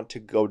 to want to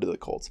go to the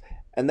Colts.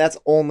 And that's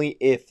only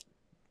if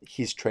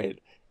he's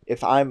traded.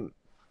 If I'm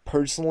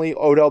personally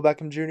Odell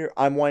Beckham Jr.,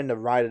 I'm wanting to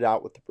ride it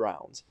out with the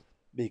Browns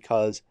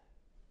because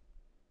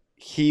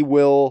he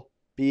will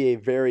be a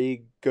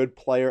very good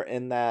player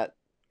in that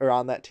or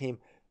on that team.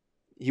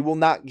 He will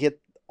not get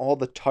all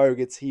the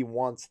targets he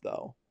wants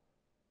though,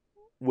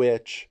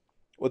 which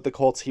with the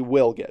Colts he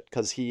will get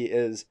because he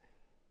is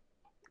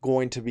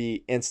going to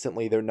be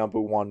instantly their number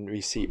one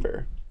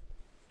receiver.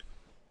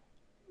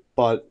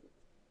 But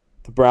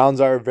the Browns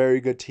are a very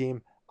good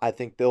team. I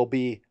think they'll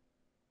be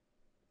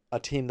a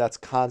team that's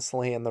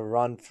constantly in the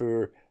run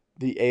for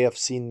the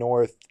AFC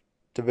North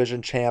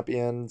division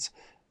champions.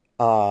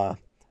 And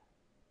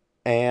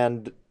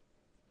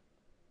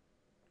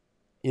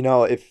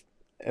if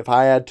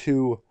I had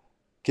to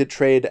get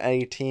traded to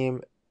any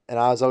team and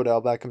I was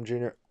Odell Beckham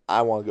Jr.,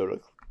 I want to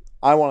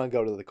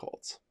go to the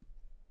Colts.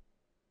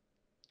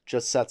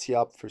 Just sets you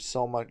up for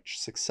so much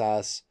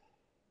success.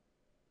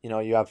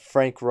 You have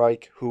Frank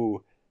Reich,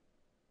 who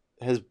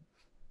has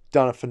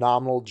done a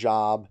phenomenal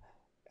job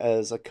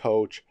as a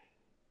coach.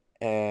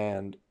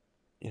 And,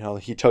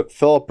 he took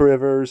Phillip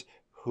Rivers,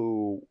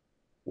 who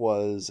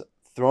was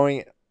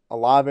throwing a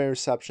lot of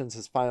interceptions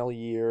his final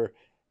year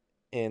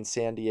in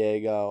San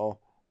Diego,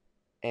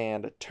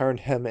 and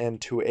turned him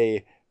into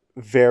a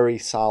very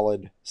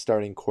solid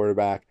starting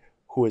quarterback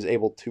who was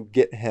able to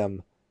get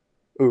him,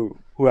 who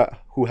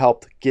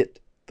helped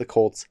get the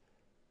Colts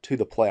to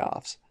the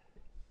playoffs.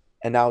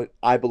 And now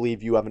I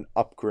believe you have an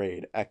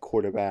upgrade at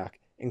quarterback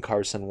in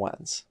Carson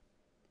Wentz.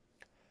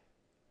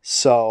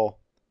 So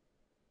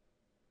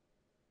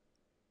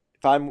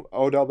if I'm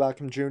Odell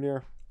Beckham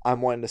Jr.,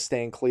 I'm wanting to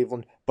stay in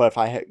Cleveland. But if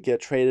I get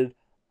traded,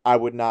 I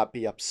would not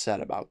be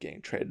upset about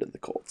getting traded to the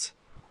Colts.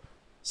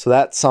 So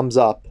that sums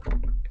up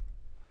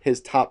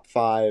his top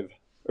 5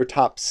 or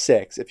top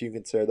 6, if you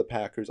consider the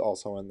Packers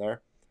also in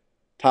there.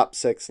 Top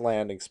 6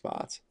 landing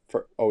spots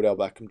for Odell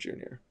Beckham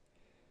Jr.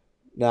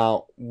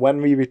 Now, when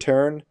we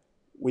return,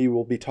 we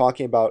will be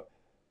talking about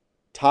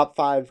top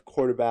 5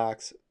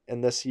 quarterbacks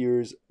in this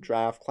year's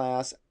draft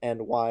class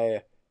and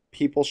why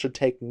people should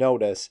take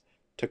notice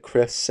to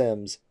Chris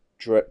Sims'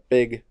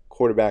 big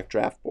quarterback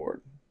draft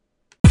board.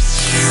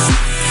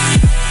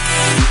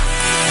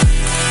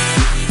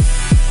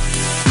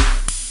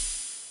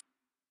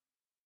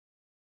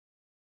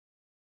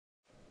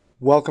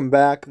 Welcome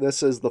back.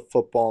 This is the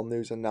Football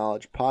News and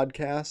Knowledge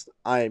Podcast.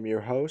 I am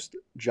your host,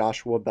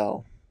 Joshua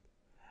Bell.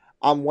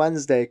 On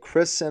Wednesday,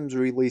 Chris Sims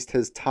released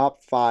his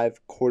top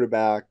 5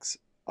 quarterbacks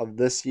of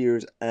this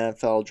year's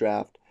NFL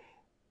draft,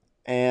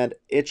 and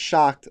it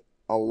shocked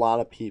a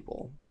lot of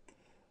people.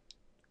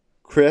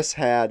 Chris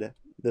had,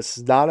 this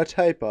is not a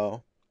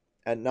typo,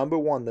 at number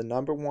 1, the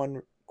number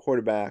 1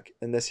 quarterback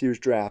in this year's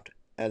draft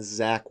as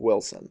Zach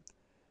Wilson.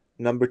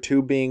 Number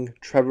 2 being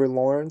Trevor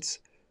Lawrence.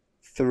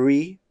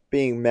 3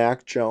 being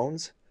Mac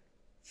Jones.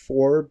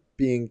 4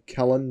 being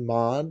Kellen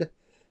Mond.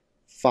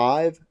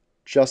 5,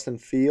 Justin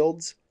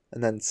Fields.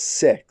 And then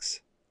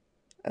 6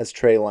 as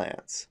Trey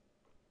Lance.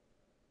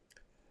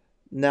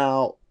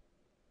 Now,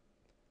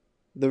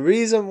 the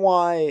reason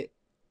why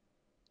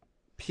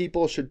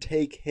people should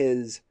take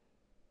his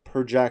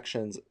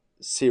projections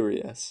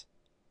serious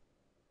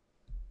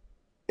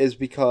is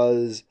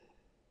because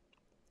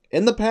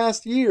in the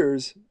past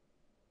years,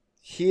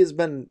 he has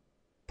been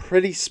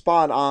pretty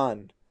spot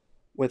on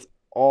with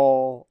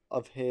all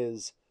of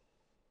his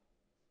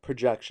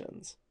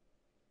projections.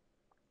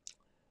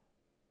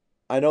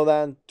 I know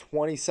that in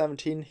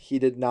 2017, he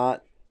did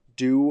not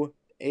do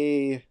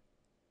a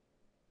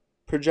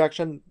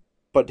projection,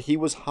 but he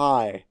was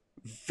high,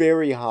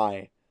 very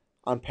high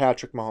on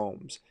Patrick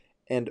Mahomes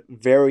and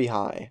very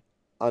high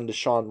on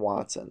Deshaun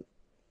Watson.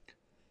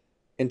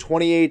 In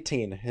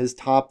 2018, his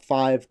top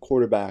 5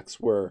 quarterbacks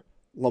were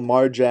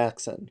Lamar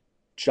Jackson,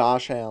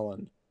 Josh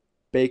Allen,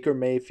 Baker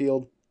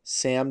Mayfield,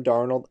 Sam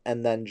Darnold,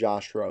 and then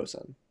Josh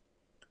Rosen.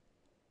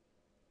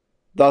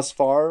 Thus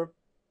far,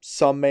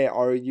 some may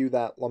argue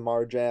that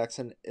Lamar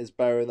Jackson is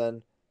better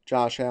than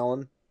Josh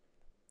Allen.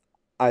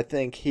 I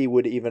think he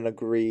would even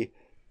agree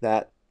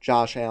that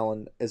Josh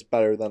Allen is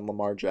better than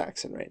Lamar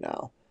Jackson right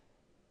now.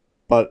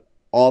 But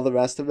all the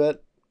rest of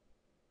it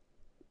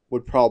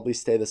would probably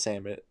stay the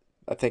same.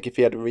 I think if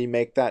he had to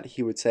remake that,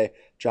 he would say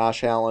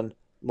Josh Allen,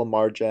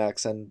 Lamar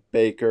Jackson,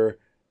 Baker,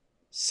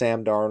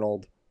 Sam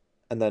Darnold,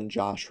 and then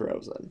Josh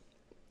Rosen.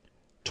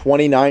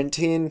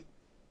 2019,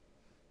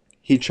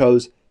 he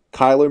chose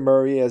Kyler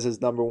Murray as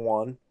his number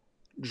 1,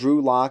 Drew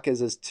Lock as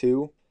his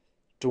 2,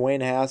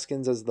 Dwayne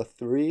Haskins as the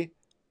 3,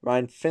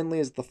 Ryan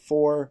Finley as the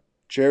 4,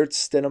 Jarrett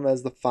Stidham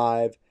as the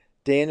 5,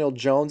 Daniel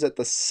Jones as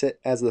the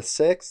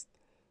 6th,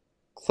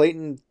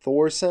 Clayton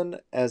Thorson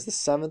as the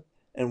 7th,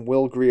 and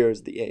Will Grier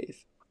as the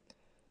 8th.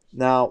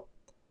 Now,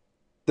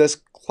 this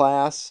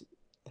class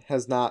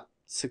has not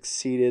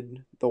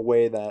succeeded the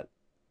way that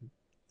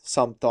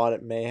some thought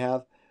it may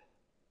have,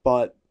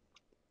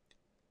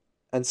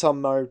 and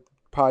some are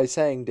probably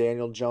saying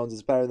Daniel Jones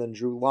is better than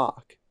Drew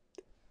Lock.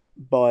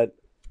 But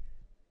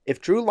if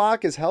Drew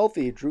Lock is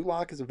healthy, Drew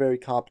Lock is a very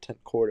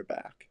competent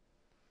quarterback.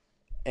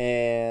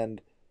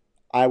 And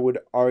I would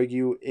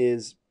argue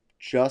is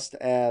just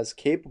as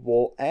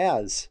capable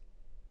as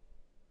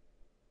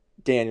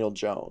Daniel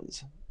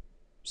Jones.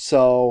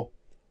 So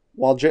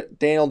while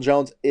Daniel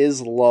Jones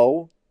is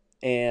low,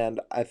 and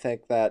I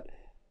think that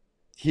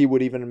he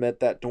would even admit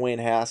that Dwayne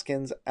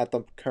Haskins at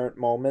the current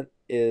moment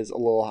is a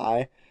little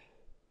high.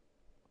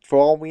 For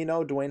all we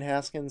know, Dwayne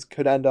Haskins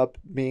could end up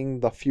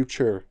being the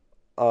future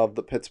of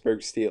the Pittsburgh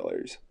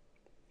Steelers.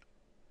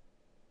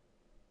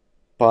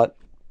 But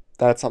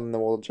that's something that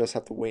we'll just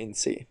have to wait and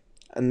see.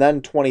 And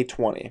then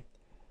 2020.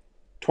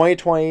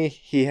 2020,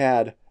 he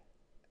had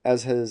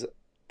as his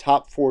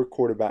top four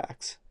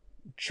quarterbacks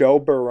Joe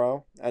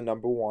Burrow at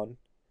number one,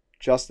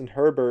 Justin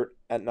Herbert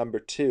at number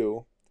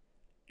two,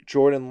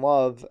 Jordan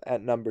Love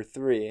at number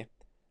three,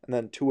 and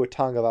then Tua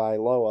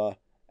Tagovailoa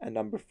at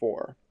number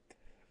four.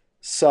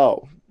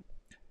 So,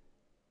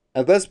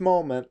 at this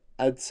moment,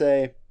 I'd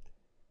say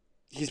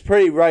he's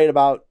pretty right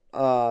about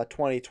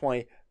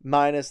 2020,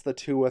 minus the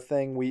Tua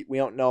thing. We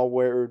don't know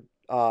where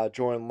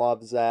Jordan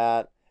Love's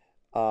at.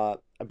 I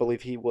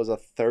believe he was a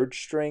third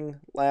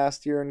string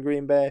last year in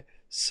Green Bay.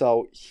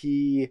 So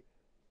he,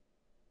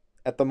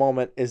 at the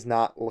moment, is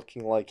not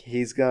looking like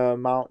he's going to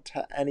amount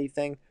to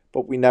anything.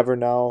 But we never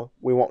know.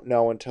 We won't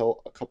know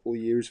until a couple of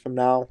years from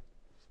now.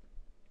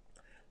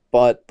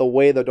 But the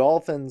way the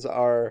Dolphins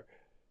are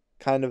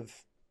kind of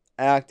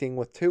acting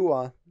with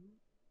Tua,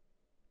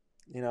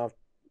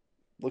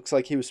 looks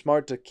like he was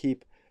smart to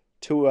keep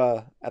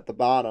Tua at the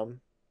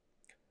bottom.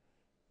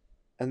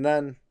 And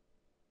then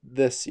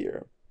this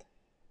year.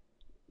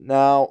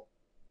 Now,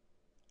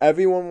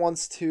 everyone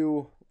wants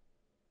to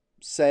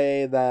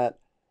say that,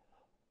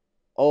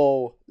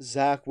 oh,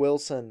 Zach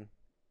Wilson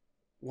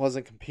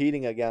wasn't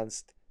competing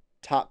against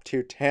top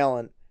tier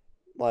talent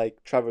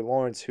like Trevor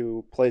Lawrence,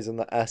 who plays in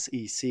the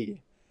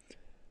SEC.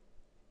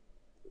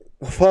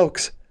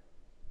 Folks,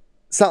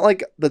 it's not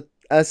like the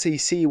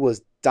SEC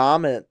was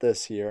dominant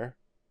this year.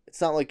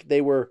 It's not like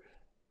they were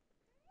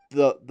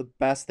the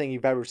best thing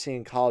you've ever seen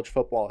in college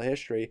football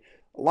history.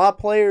 A lot of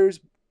players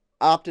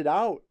opted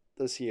out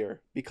this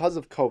year because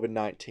of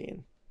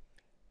COVID-19.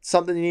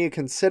 Something you need to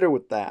consider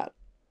with that.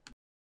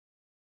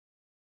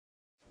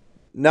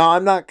 Now,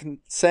 I'm not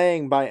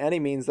saying by any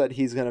means that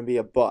he's going to be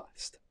a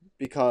bust,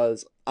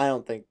 because I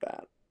don't think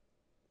that.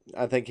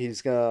 I think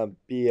he's going to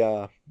be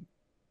a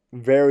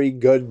very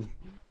good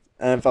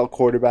NFL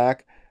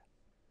quarterback.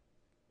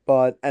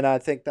 And I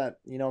think that,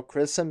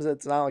 Chris Sims,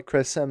 it's not like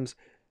Chris Sims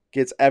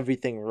gets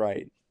everything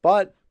right.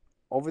 But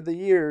over the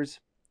years,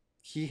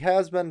 he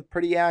has been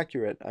pretty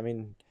accurate. I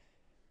mean,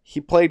 he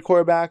played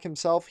quarterback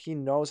himself. He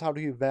knows how to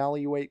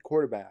evaluate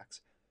quarterbacks.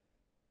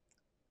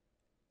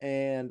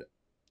 And,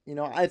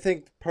 I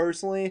think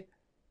personally,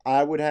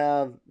 I would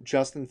have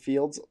Justin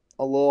Fields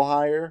a little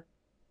higher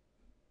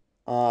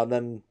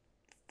than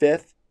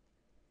fifth.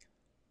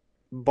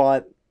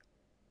 But,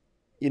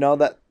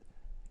 that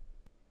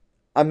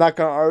I'm not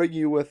going to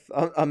argue with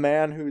a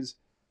man who's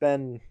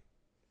been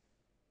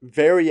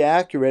very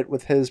accurate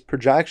with his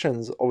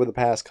projections over the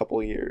past couple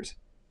of years.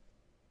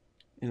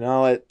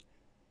 I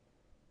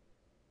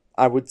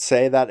would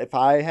say that if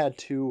I had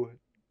to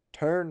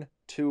turn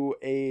to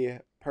a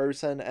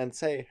person and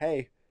say,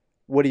 hey,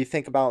 what do you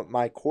think about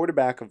my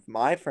quarterback of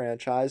my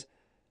franchise?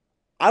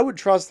 I would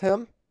trust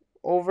him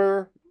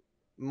over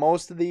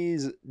most of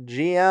these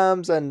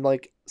GMs and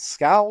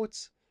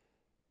scouts,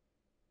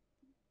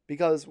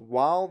 because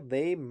while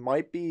they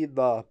might be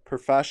the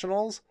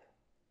professionals,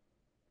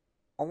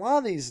 a lot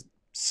of these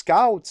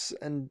scouts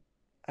and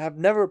have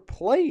never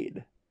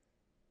played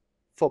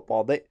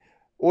football. They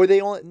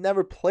only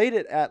never played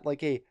it at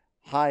a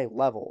high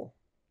level.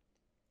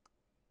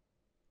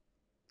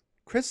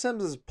 Chris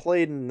Sims has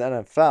played in the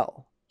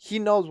NFL. He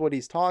knows what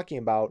he's talking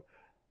about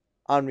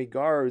on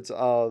regards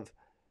of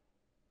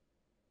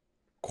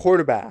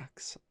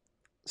quarterbacks.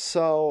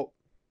 So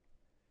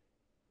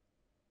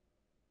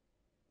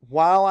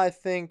while I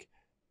think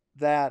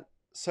that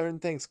certain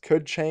things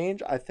could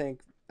change,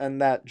 and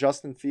that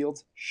Justin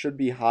Fields should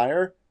be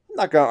higher, I'm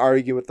not going to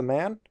argue with the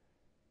man.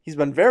 He's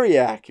been very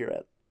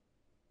accurate.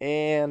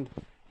 And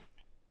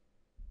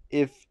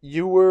if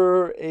you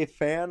were a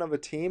fan of a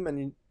team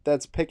and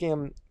that's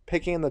picking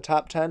in the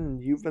top 10,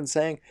 and you've been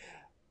saying,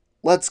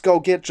 let's go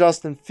get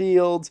Justin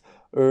Fields,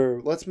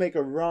 or let's make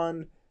a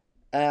run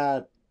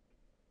at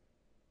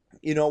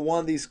one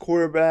of these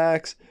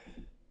quarterbacks,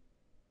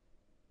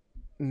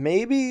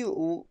 maybe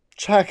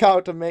check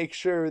out to make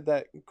sure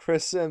that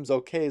Chris Sims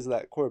okays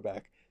that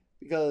quarterback.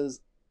 Because,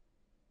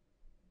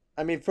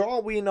 I mean, for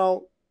all we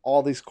know,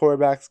 all these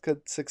quarterbacks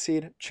could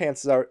succeed.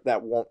 Chances are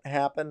that won't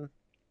happen.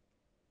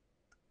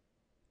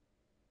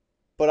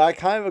 But I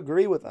kind of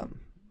agree with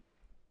him.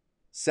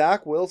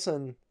 Zach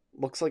Wilson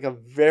looks like a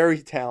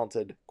very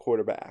talented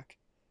quarterback.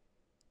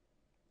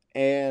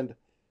 And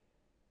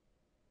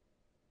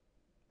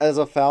as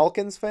a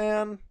Falcons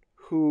fan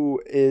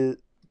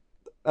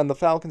and the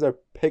Falcons are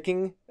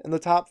picking in the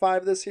top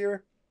 5 this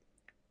year,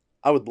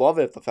 I would love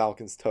it if the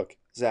Falcons took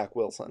Zach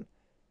Wilson.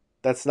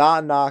 That's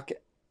not a knock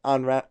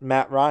on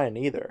Matt Ryan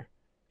either,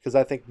 because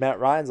I think Matt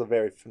Ryan's a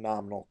very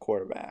phenomenal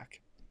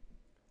quarterback.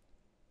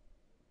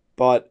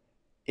 But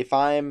if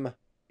I'm,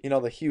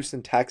 the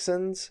Houston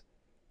Texans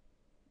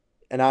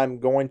and I'm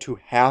going to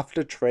have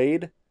to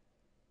trade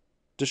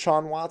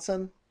Deshaun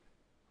Watson,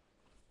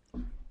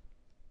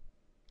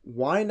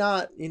 why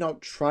not,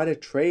 try to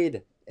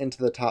trade into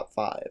the top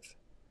five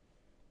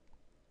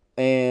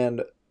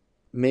and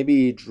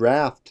maybe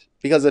draft?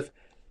 Because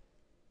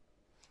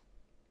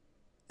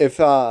if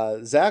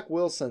Zach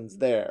Wilson's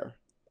there,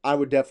 I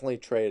would definitely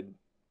trade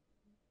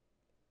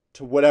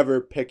to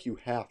whatever pick you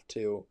have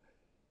to,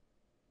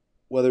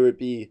 whether it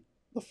be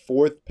the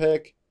fourth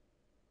pick,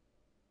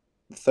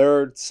 the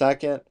third,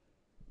 second.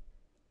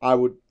 I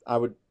would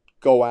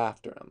go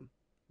after him.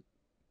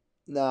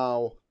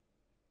 Now,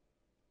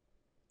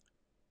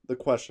 the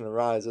question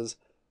arises,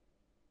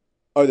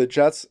 are the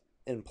Jets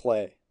in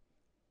play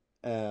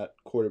at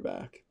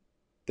quarterback?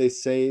 They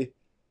say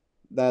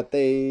that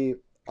they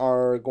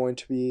are going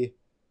to be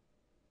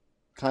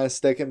kind of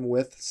sticking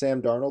with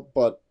Sam Darnold,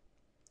 but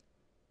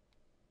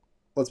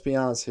let's be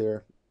honest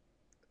here.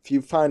 If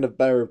you find a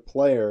better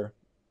player,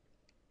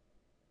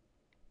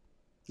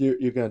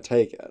 you're going to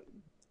take it.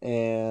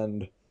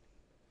 And,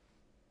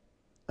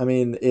 I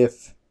mean,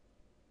 if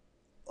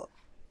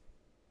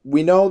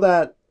we know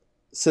that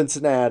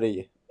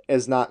Cincinnati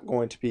is not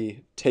going to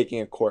be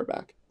taking a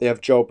quarterback, they have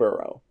Joe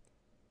Burrow.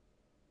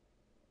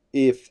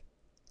 If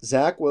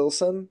Zach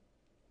Wilson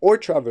or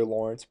Trevor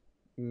Lawrence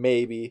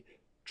maybe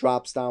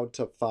drops down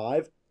to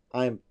 5,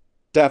 I am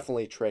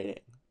definitely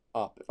trading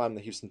up if I'm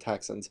the Houston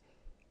Texans.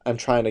 I'm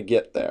trying to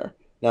get there.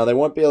 Now, they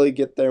won't be able to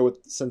get there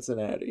with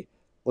Cincinnati.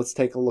 Let's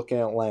take a look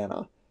at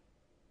Atlanta.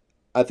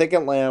 I think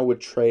Atlanta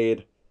would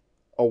trade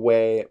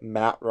away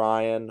Matt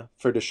Ryan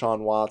for Deshaun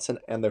Watson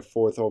and their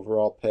 4th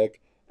overall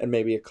pick and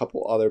maybe a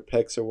couple other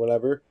picks or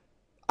whatever.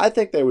 I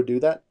think they would do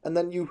that. And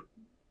then you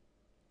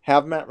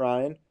have Matt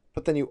Ryan,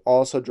 but then you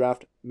also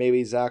draft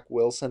maybe Zach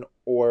Wilson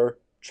or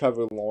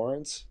Trevor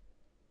Lawrence.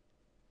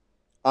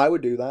 I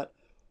would do that.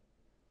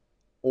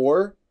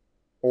 Or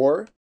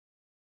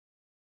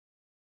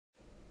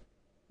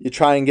you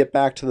try and get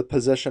back to the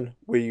position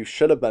where you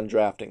should have been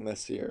drafting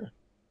this year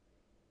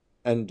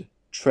and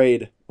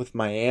trade with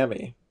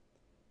Miami.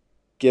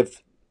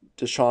 Give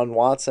Deshaun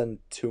Watson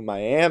to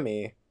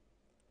Miami,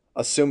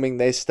 assuming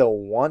they still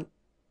want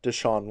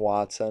Deshaun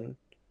Watson,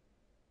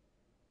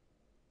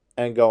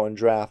 and go and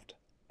draft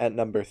at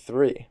number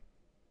 3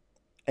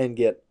 and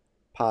get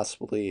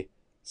possibly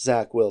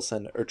Zach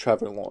Wilson or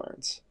Trevor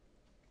Lawrence.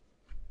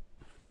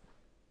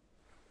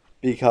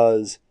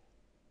 Because,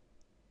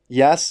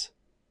 yes,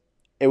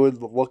 it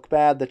would look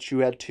bad that you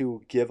had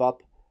to give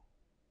up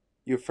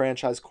your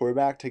franchise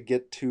quarterback to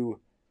get to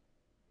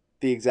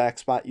the exact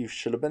spot you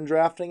should have been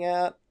drafting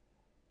at.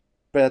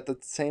 But at the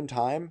same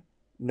time,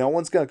 no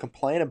one's going to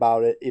complain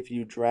about it if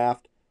you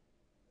draft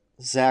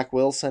Zach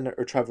Wilson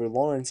or Trevor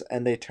Lawrence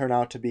and they turn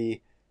out to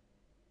be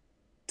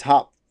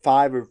top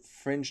 5 or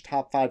fringe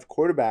top 5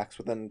 quarterbacks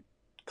within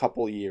a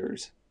couple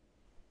years.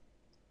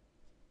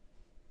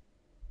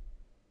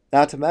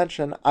 Not to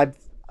mention,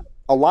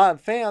 a lot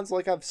of fans,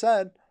 like I've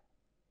said,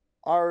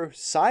 are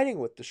siding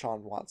with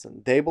Deshaun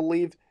Watson. They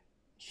believe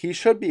he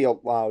should be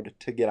allowed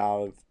to get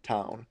out of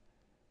town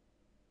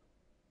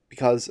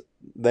because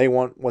they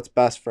want what's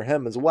best for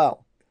him as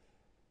well.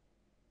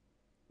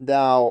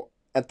 Now,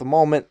 at the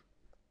moment,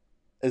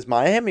 is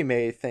Miami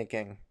maybe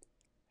thinking,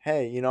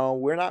 hey,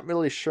 we're not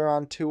really sure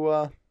on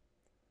Tua.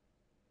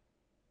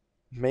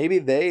 Maybe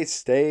they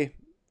stay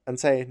and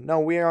say,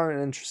 no, we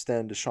aren't interested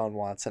in Deshaun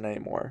Watson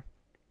anymore.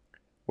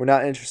 We're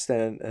not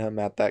interested in him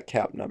at that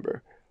cap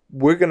number.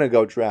 We're going to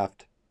go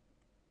draft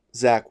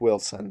Zach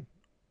Wilson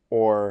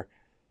or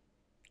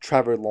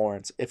Trevor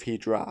Lawrence if he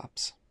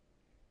drops.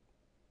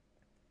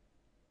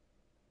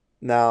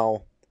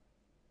 Now,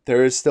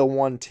 there is still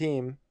one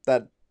team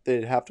that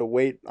they'd have to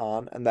wait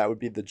on, and that would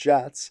be the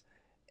Jets.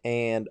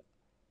 And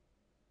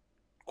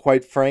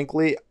quite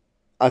frankly,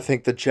 I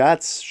think the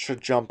Jets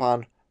should jump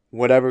on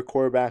whatever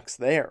quarterback's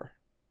there.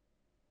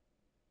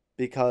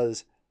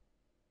 Because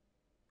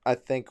I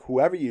think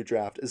whoever you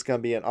draft is going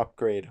to be an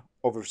upgrade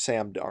over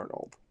Sam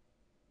Darnold.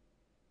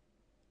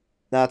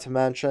 Not to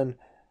mention,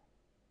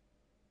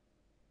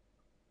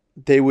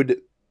 they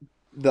would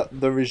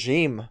the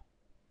regime,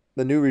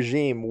 the new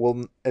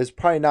regime is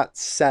probably not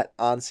set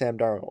on Sam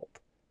Darnold.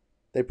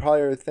 They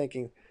probably are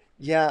thinking,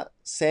 yeah,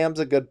 Sam's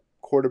a good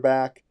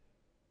quarterback,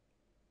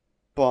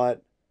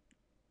 but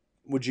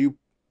do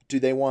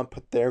they want to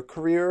put their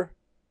career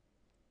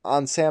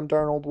on Sam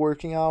Darnold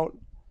working out?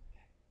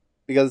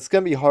 Because it's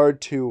going to be hard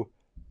to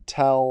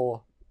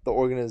tell the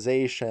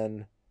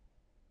organization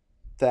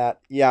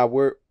that, yeah,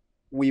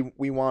 we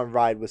want to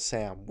ride with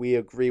Sam. We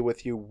agree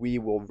with you. We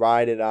will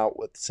ride it out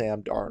with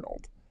Sam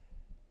Darnold.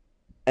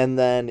 And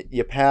then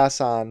you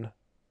pass on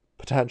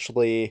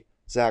potentially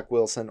Zach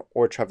Wilson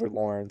or Trevor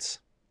Lawrence.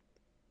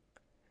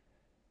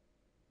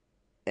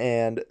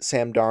 And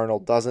Sam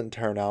Darnold doesn't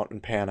turn out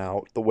and pan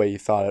out the way you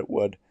thought it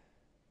would.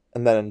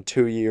 And then in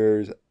 2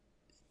 years,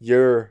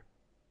 you're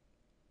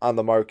on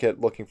the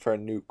market looking for a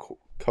new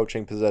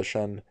coaching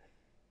position,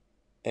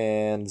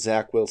 and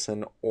Zach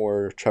Wilson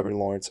or Trevor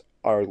Lawrence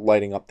are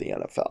lighting up the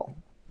NFL.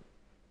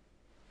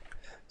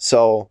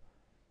 So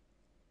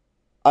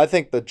I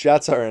think the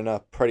Jets are in a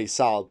pretty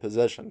solid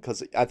position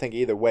because I think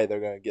either way they're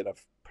going to get a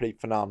pretty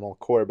phenomenal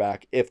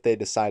quarterback if they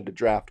decide to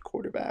draft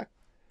quarterback.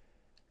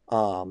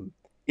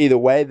 Either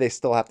way, they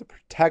still have to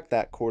protect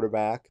that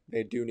quarterback.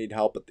 They do need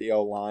help at the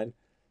O-line.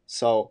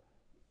 So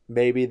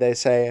maybe they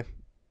say,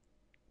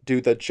 do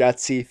the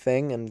Jetsy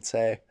thing and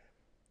say,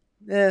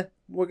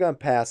 we're going to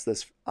pass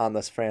this on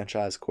this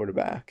franchise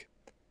quarterback.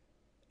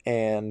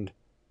 And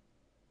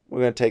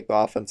we're going to take the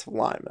offensive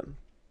lineman.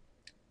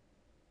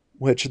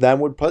 Which then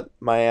would put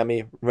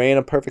Miami right in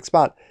a perfect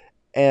spot.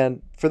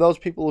 And for those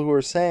people who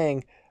are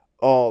saying,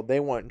 oh, they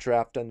wouldn't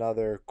draft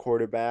another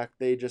quarterback,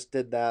 they just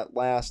did that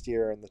last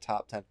year in the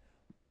top 10.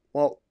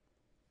 Well,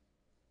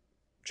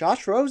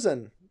 Josh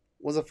Rosen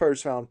was a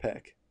first round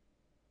pick.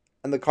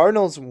 And the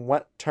Cardinals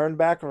turned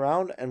back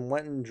around and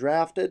went and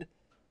drafted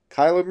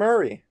Kyler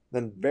Murray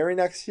the very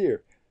next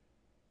year.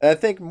 And I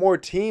think more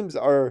teams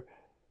are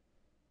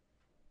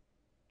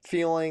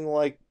feeling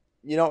like,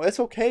 it's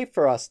okay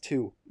for us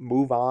to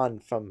move on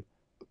from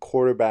a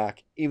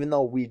quarterback, even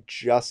though we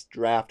just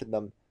drafted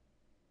them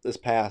this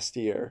past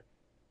year.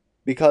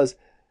 Because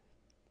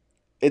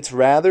it's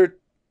better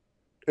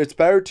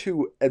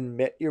to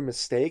admit your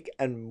mistake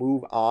and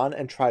move on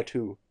and try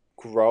to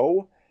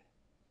grow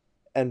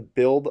and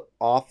build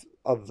off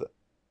of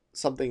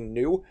something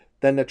new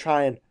than to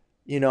try and,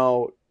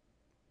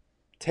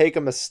 take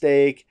a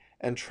mistake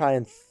and try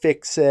and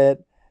fix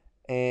it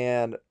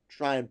and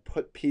try and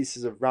put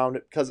pieces around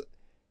it. Because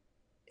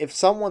if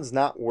someone's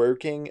not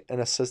working in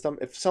a system,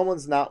 if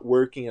someone's not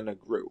working in a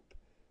group,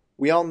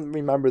 we all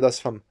remember this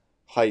from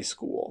high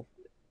school.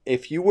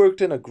 If you worked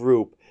in a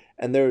group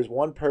and there was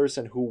one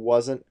person who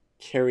wasn't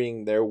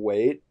carrying their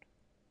weight,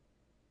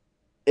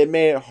 it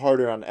made it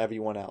harder on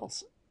everyone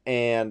else.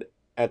 And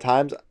at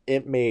times,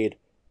 it made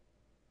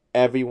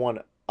everyone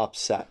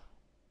upset.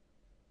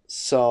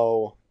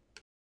 So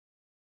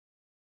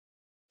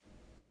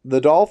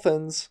the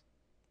Dolphins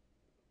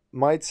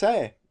might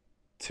say,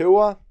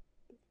 Tua,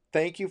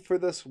 thank you for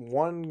this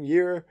 1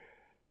 year.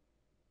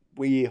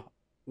 We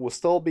will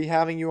still be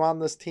having you on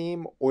this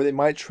team, or they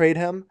might trade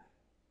him.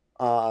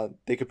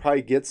 They could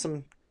probably get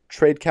some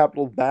trade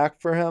capital back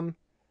for him.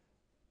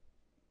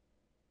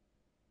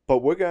 But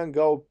we're going to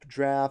go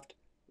draft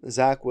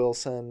Zach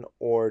Wilson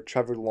or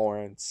Trevor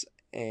Lawrence.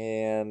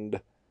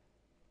 And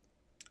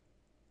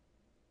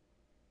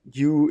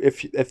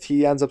if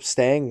he ends up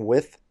staying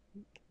with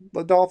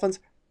the Dolphins,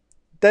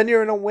 then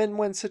you're in a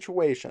win-win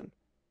situation.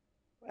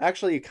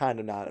 Actually, you kind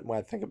of not when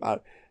I think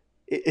about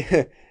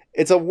it.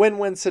 It's a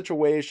win-win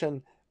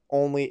situation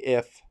only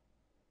if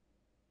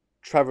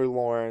Trevor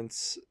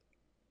Lawrence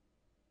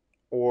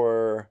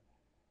or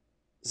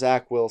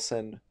Zach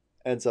Wilson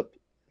ends up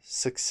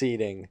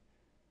succeeding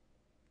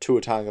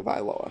Tua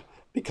Tagovailoa.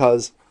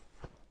 Because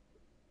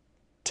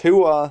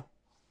Tua,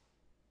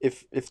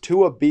 if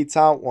Tua beats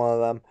out one of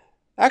them,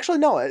 actually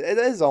no, it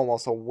is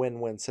almost a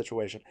win-win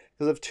situation.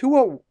 Because if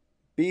Tua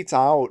beats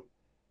out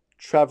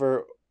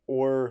Trevor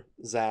or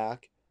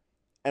Zach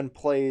and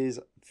plays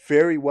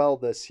very well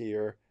this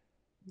year,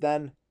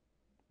 then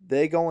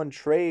they go and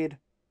trade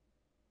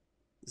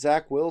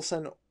Zach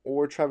Wilson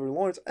or Trevor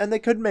Lawrence, and they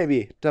could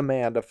maybe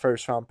demand a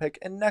first-round pick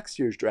in next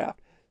year's draft.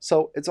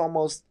 So it's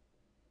almost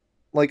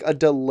like a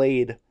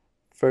delayed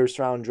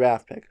first-round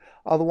draft pick.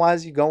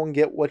 Otherwise, you go and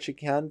get what you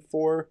can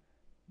for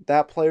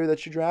that player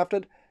that you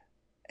drafted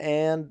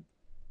and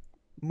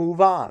move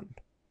on.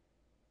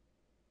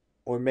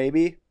 Or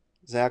maybe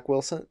Zach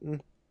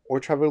Wilson or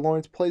Trevor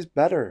Lawrence plays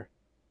better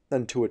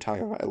than Tua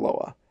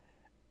Tagovailoa.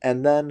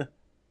 And then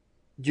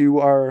you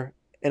are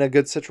in a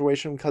good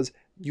situation because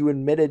you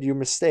admitted your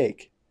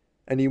mistake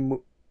and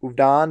you moved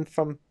on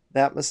from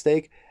that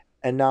mistake,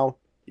 and now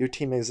your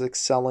team is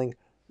excelling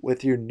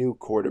with your new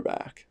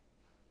quarterback.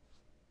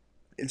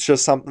 It's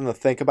just something to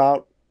think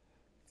about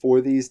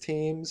for these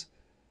teams.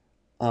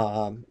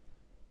 And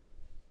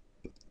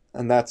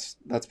that's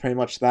pretty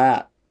much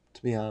that,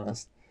 to be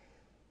honest.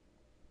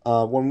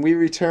 When we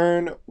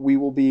return, we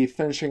will be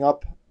finishing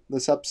up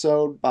this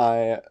episode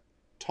by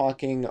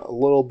talking a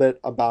little bit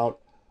about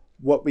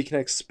what we can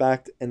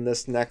expect in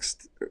this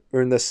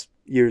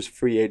year's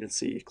free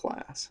agency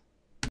class.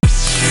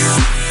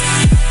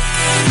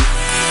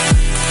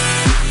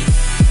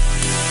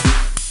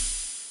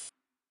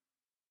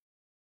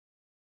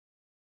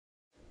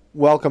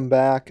 Welcome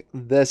back.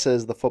 This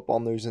is the Football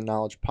News and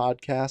Knowledge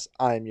Podcast.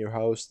 I am your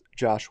host,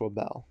 Joshua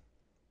Bell.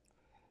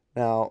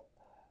 Now,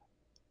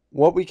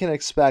 what we can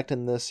expect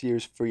in this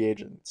year's free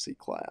agency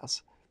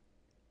class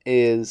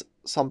is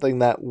something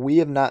that we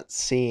have not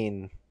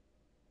seen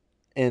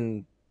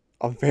in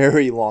a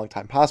very long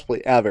time,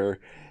 possibly ever.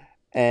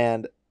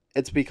 And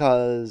it's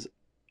because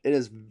it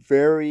is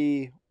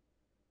very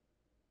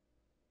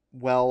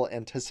well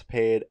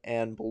anticipated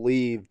and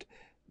believed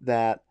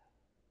that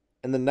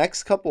in the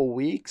next couple of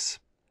weeks,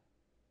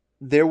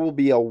 there will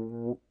be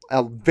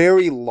a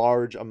very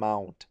large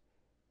amount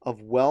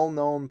of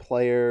well-known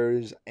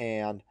players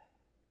and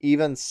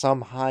even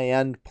some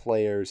high-end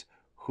players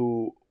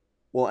who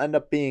will end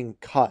up being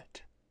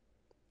cut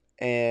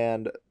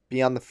and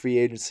be on the free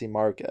agency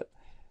market.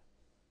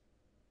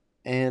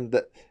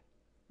 And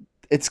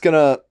it's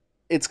gonna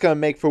it's gonna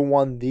make for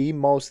one the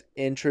most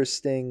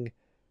interesting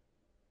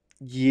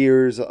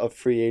years of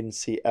free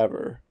agency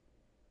ever.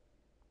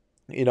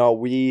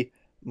 We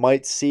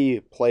might see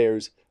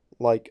players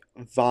like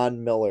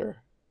Von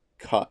Miller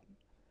cut,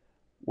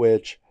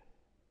 which,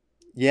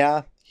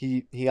 yeah,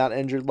 he got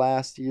injured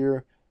last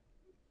year,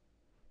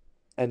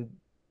 and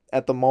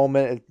at the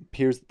moment it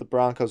appears that the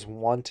Broncos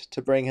want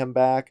to bring him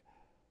back,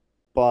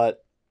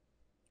 but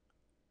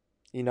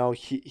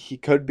he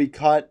could be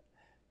cut.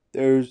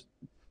 There's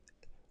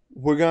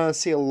We're gonna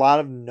see a lot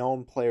of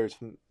known players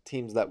from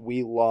teams that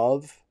we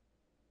love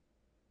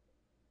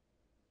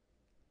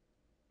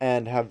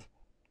and have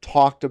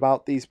talked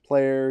about these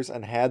players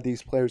and had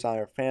these players on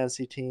our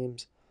fantasy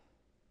teams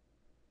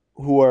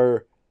who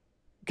are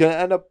going to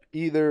end up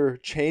either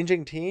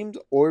changing teams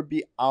or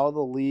be out of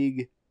the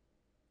league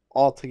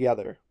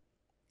altogether.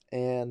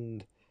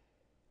 And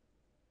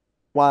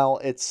while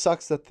it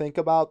sucks to think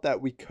about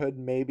that we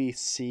may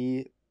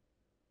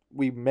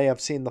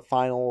have seen the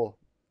final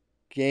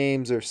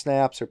games or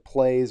snaps or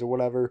plays or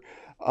whatever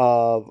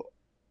of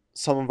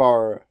some of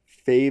our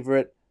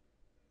favorite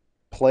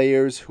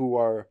players who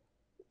are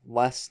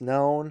less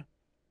known,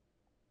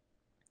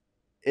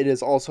 it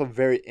is also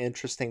very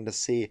interesting to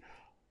see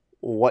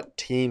what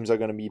teams are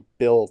going to be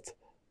built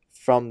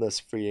from this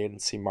free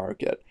agency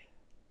market,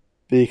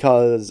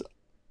 because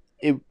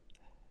it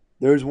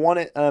there's one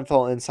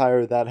NFL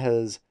insider that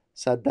has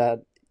said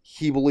that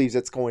he believes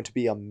it's going to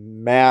be a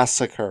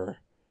massacre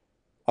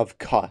of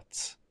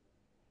cuts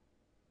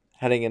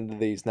heading into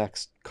these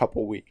next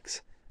couple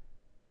weeks.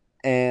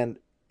 And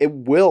it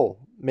will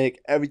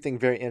make everything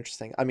very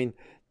interesting. I mean,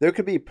 there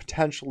could be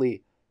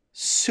potentially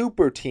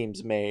super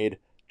teams made,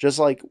 just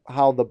like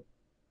how the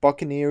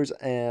Buccaneers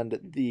and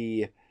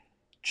the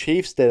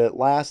Chiefs did it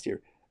last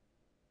year.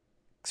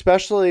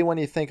 Especially when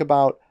you think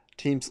about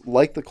teams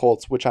like the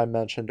Colts, which I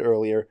mentioned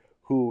earlier,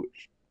 who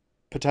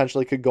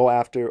potentially could go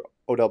after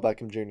Odell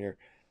Beckham Jr.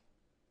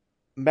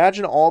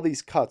 Imagine all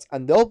these cuts,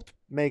 and they'll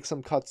make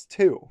some cuts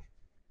too.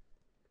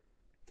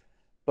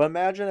 But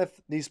imagine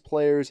if these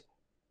players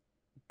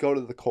go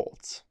to the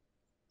Colts,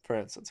 for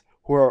instance,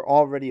 who are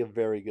already a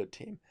very good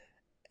team,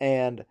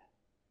 and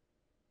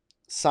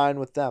sign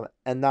with them,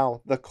 and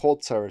now the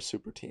Colts are a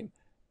super team.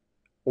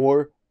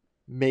 Or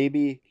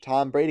maybe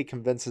Tom Brady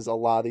convinces a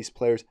lot of these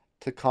players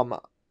to come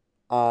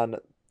on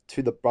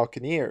to the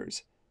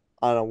Buccaneers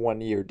on a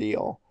 1-year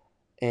deal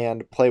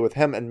and play with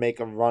him and make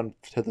a run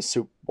to the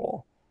Super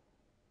Bowl.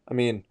 I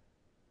mean,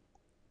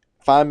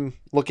 if I'm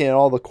looking at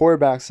all the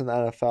quarterbacks in the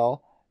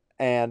NFL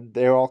and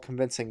they're all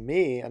convincing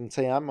me and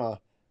say I'm a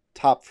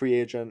top free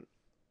agent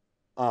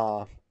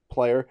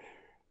player,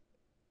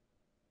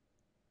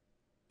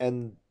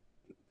 and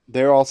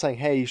they're all saying,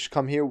 hey, you should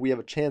come here, we have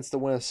a chance to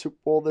win a Super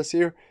Bowl this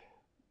year,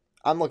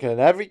 I'm looking at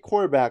every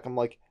quarterback. I'm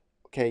like,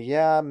 okay,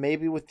 yeah,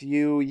 maybe with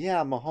you.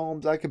 Yeah,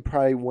 Mahomes, I could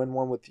probably win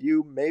one with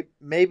you.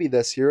 Maybe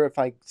this year, if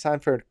I sign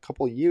for a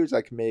couple of years,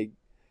 I can maybe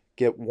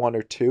get one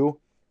or two.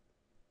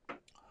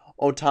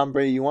 Oh, Tom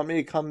Brady, you want me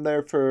to come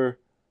there for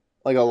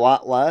like a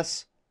lot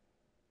less?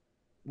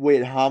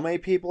 Wait, how many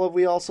people have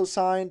we also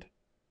signed?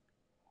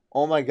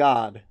 Oh my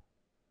God.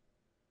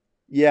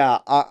 Yeah,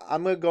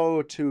 I'm gonna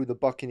go to the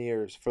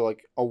Buccaneers for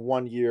like a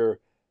 1-year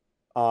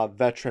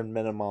veteran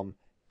minimum,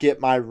 get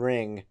my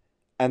ring,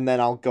 and then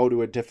I'll go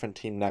to a different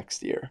team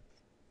next year.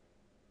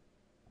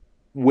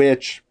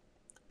 Which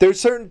there's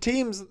certain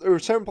teams or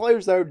certain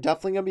players that are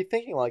definitely going to be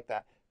thinking like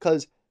that,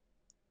 because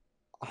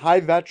high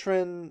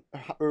veteran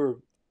or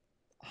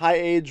high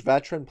age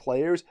veteran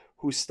players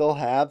who still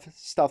have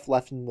stuff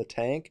left in the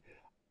tank,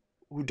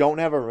 who don't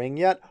have a ring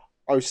yet,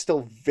 are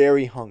still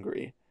very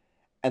hungry.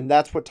 And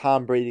that's what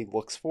Tom Brady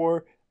looks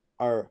for,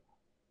 are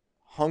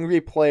hungry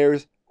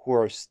players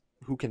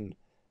who can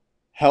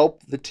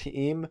help the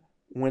team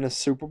win a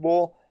Super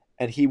Bowl,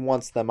 and he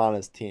wants them on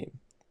his team.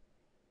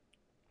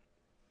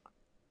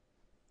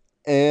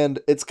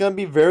 And it's going to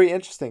be very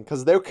interesting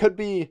because there could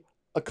be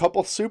a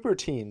couple super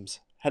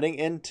teams heading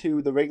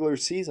into the regular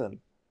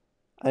season.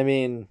 I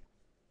mean,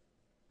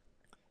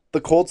 the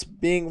Colts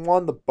being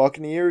one, the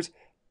Buccaneers,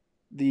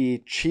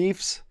 the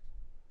Chiefs,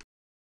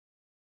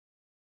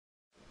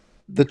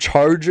 the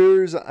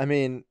Chargers. I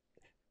mean,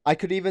 I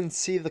could even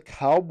see the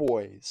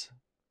Cowboys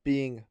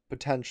being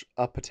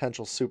a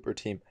potential super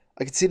team.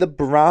 I could see the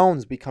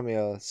Browns becoming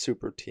a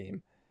super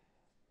team.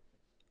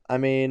 I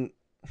mean,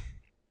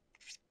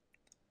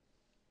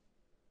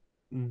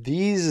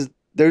 there's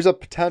a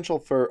potential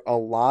for a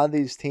lot of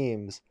these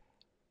teams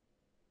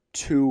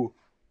to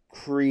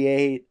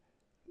create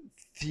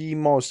the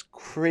most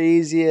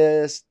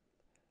craziest,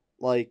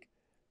 like,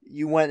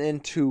 you went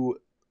into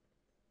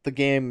the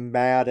game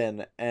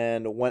Madden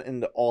and went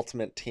into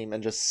Ultimate Team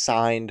and just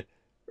signed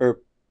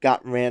or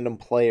got random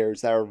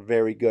players that are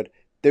very good.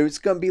 There's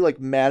going to be like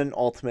Madden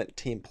Ultimate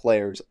Team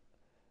players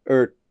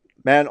or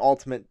Madden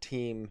Ultimate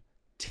Team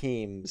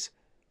teams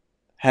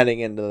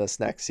heading into this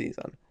next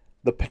season.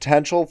 the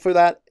potential for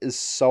that is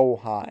so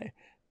high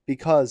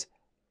because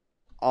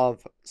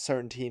of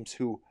certain teams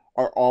who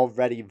are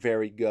already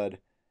very good,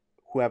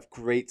 who have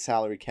great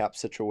salary cap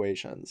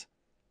situations.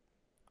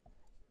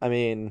 I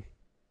mean,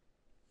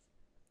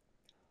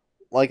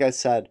 like I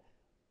said,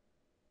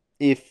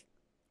 if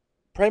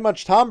pretty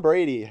much Tom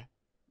Brady,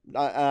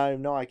 I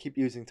know I keep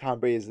using Tom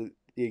Brady as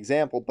the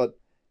example, but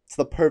it's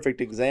the perfect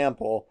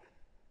example.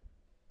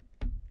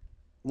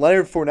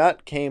 Leonard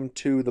Fournette came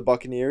to the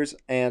Buccaneers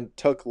and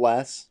took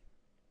less.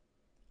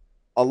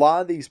 A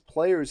lot of these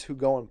players who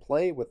go and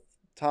play with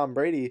Tom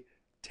Brady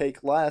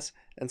take less,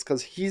 and it's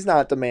because he's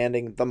not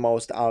demanding the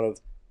most out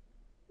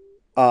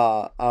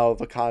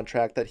of a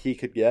contract that he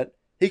could get.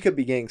 He could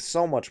be getting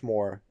so much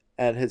more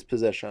at his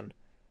position,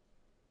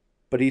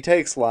 but he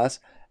takes less,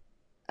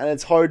 and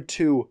it's hard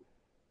to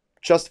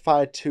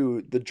justify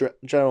to the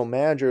general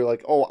manager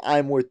like, oh,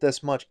 I'm worth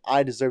this much,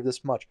 I deserve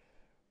this much.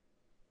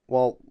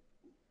 Well,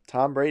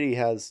 Tom Brady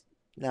has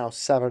now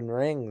 7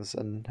 rings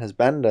and has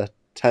been to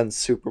 10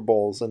 Super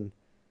Bowls, and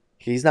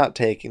he's not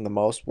taking the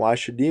most. Why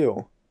should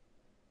you?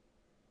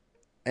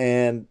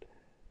 And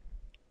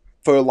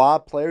for a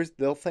lot of players,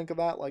 they'll think of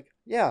that like,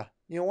 yeah,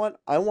 you know what?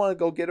 I want to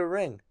go get a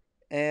ring.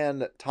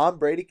 And Tom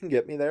Brady can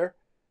get me there.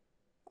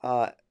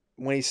 Uh,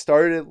 when he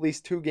started at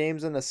least 2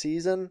 games in a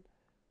season,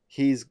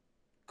 he's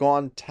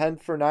gone 10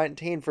 for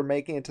 19 for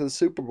making it to the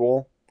Super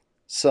Bowl.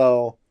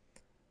 So,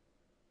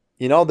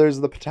 there's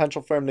the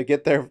potential for him to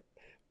get there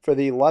for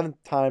the 11th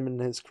time in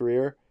his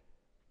career.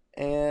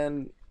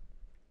 And,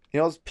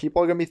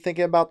 people are going to be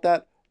thinking about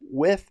that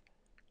with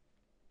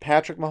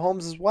Patrick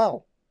Mahomes as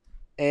well.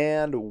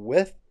 And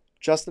with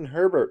Justin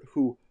Herbert,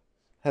 who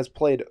has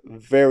played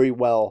very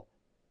well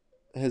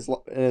in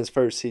his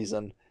first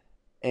season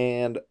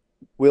and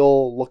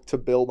will look to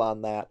build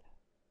on that.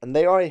 And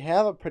they already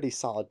have a pretty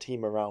solid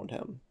team around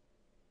him.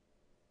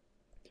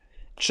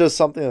 It's just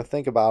something to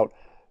think about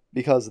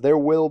because there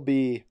will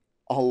be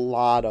a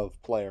lot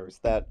of players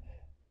that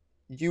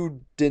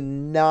you did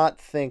not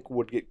think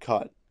would get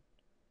cut.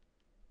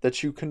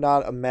 That you could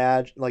not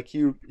imagine. Like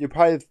you're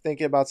probably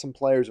thinking about some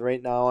players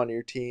right now on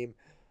your team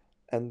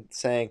and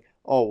saying,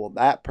 oh, well,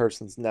 that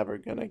person's never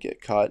going to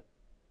get cut.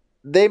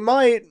 They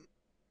might.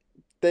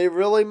 They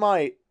really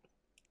might.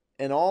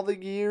 In all the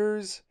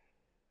years,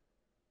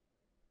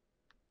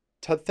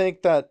 to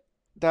think that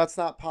that's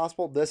not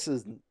possible, this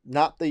is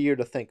not the year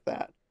to think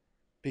that.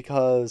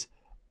 Because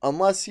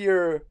unless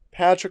you're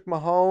Patrick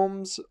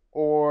Mahomes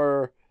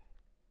or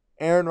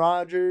Aaron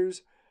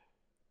Rodgers,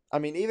 I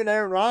mean, even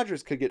Aaron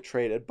Rodgers could get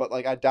traded, but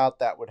I doubt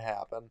that would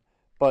happen.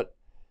 But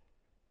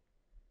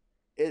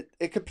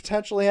it could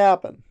potentially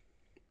happen.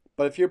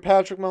 But if you're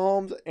Patrick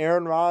Mahomes,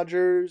 Aaron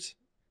Rodgers,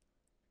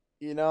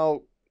 you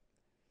know,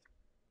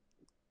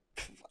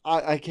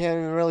 I can't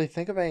even really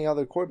think of any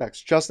other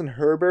quarterbacks. Justin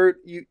Herbert,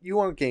 you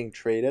aren't getting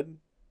traded.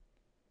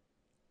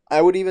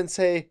 I would even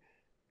say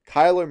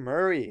Kyler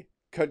Murray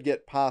could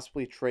get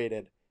possibly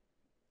traded.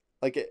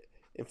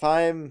 If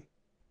I'm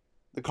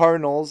the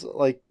Cardinals,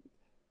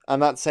 I'm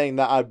not saying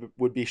that I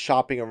would be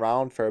shopping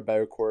around for a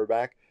better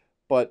quarterback,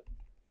 but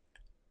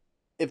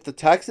if the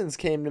Texans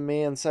came to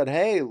me and said,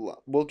 "Hey,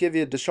 we'll give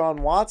you Deshaun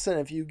Watson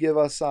if you give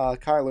us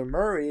Kyler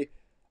Murray,"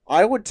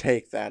 I would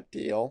take that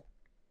deal.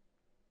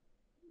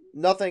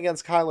 Nothing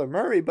against Kyler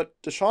Murray, but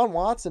Deshaun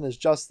Watson is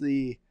just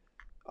a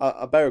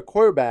better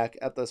quarterback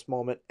at this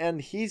moment, and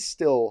he's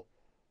still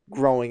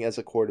growing as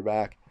a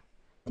quarterback.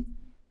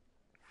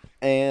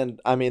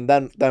 And I mean,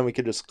 then we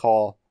could just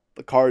call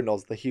the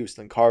Cardinals the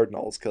Houston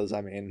Cardinals because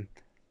I mean,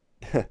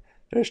 they're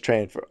just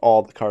training for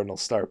all the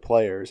Cardinals star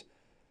players.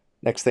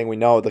 Next thing we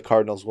know, the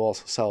Cardinals will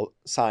also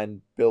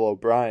sign Bill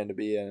O'Brien to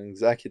be an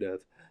executive.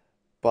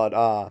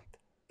 But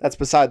that's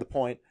beside the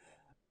point.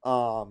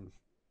 Um,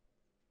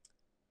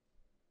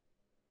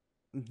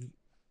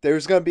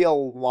 there's going to be a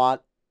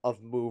lot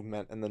of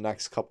movement in the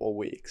next couple of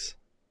weeks.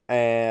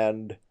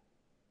 And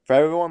for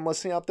everyone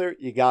listening out there,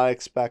 you got to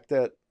expect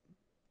it.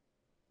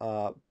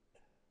 Uh,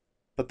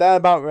 but that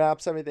about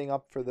wraps everything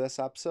up for this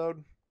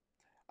episode.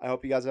 I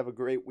hope you guys have a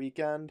great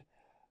weekend.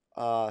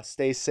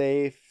 Stay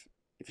safe.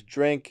 If you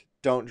drink,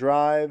 don't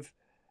drive.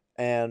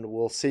 And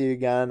we'll see you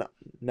again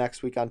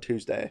next week on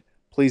Tuesday.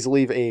 Please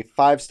leave a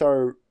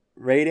 5-star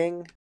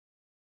rating.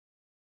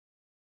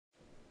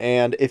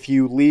 And if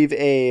you leave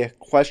a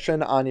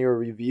question on your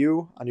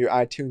review, on your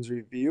iTunes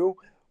review,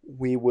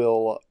 we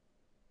will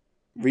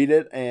read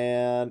it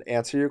and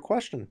answer your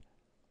question.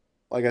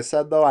 Like I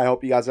said, though, I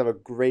hope you guys have a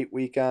great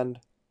weekend.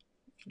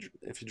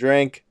 If you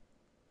drink,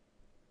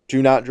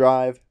 do not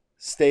drive,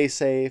 stay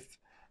safe,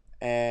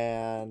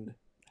 and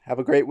have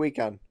a great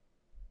weekend.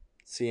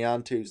 See you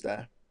on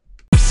Tuesday.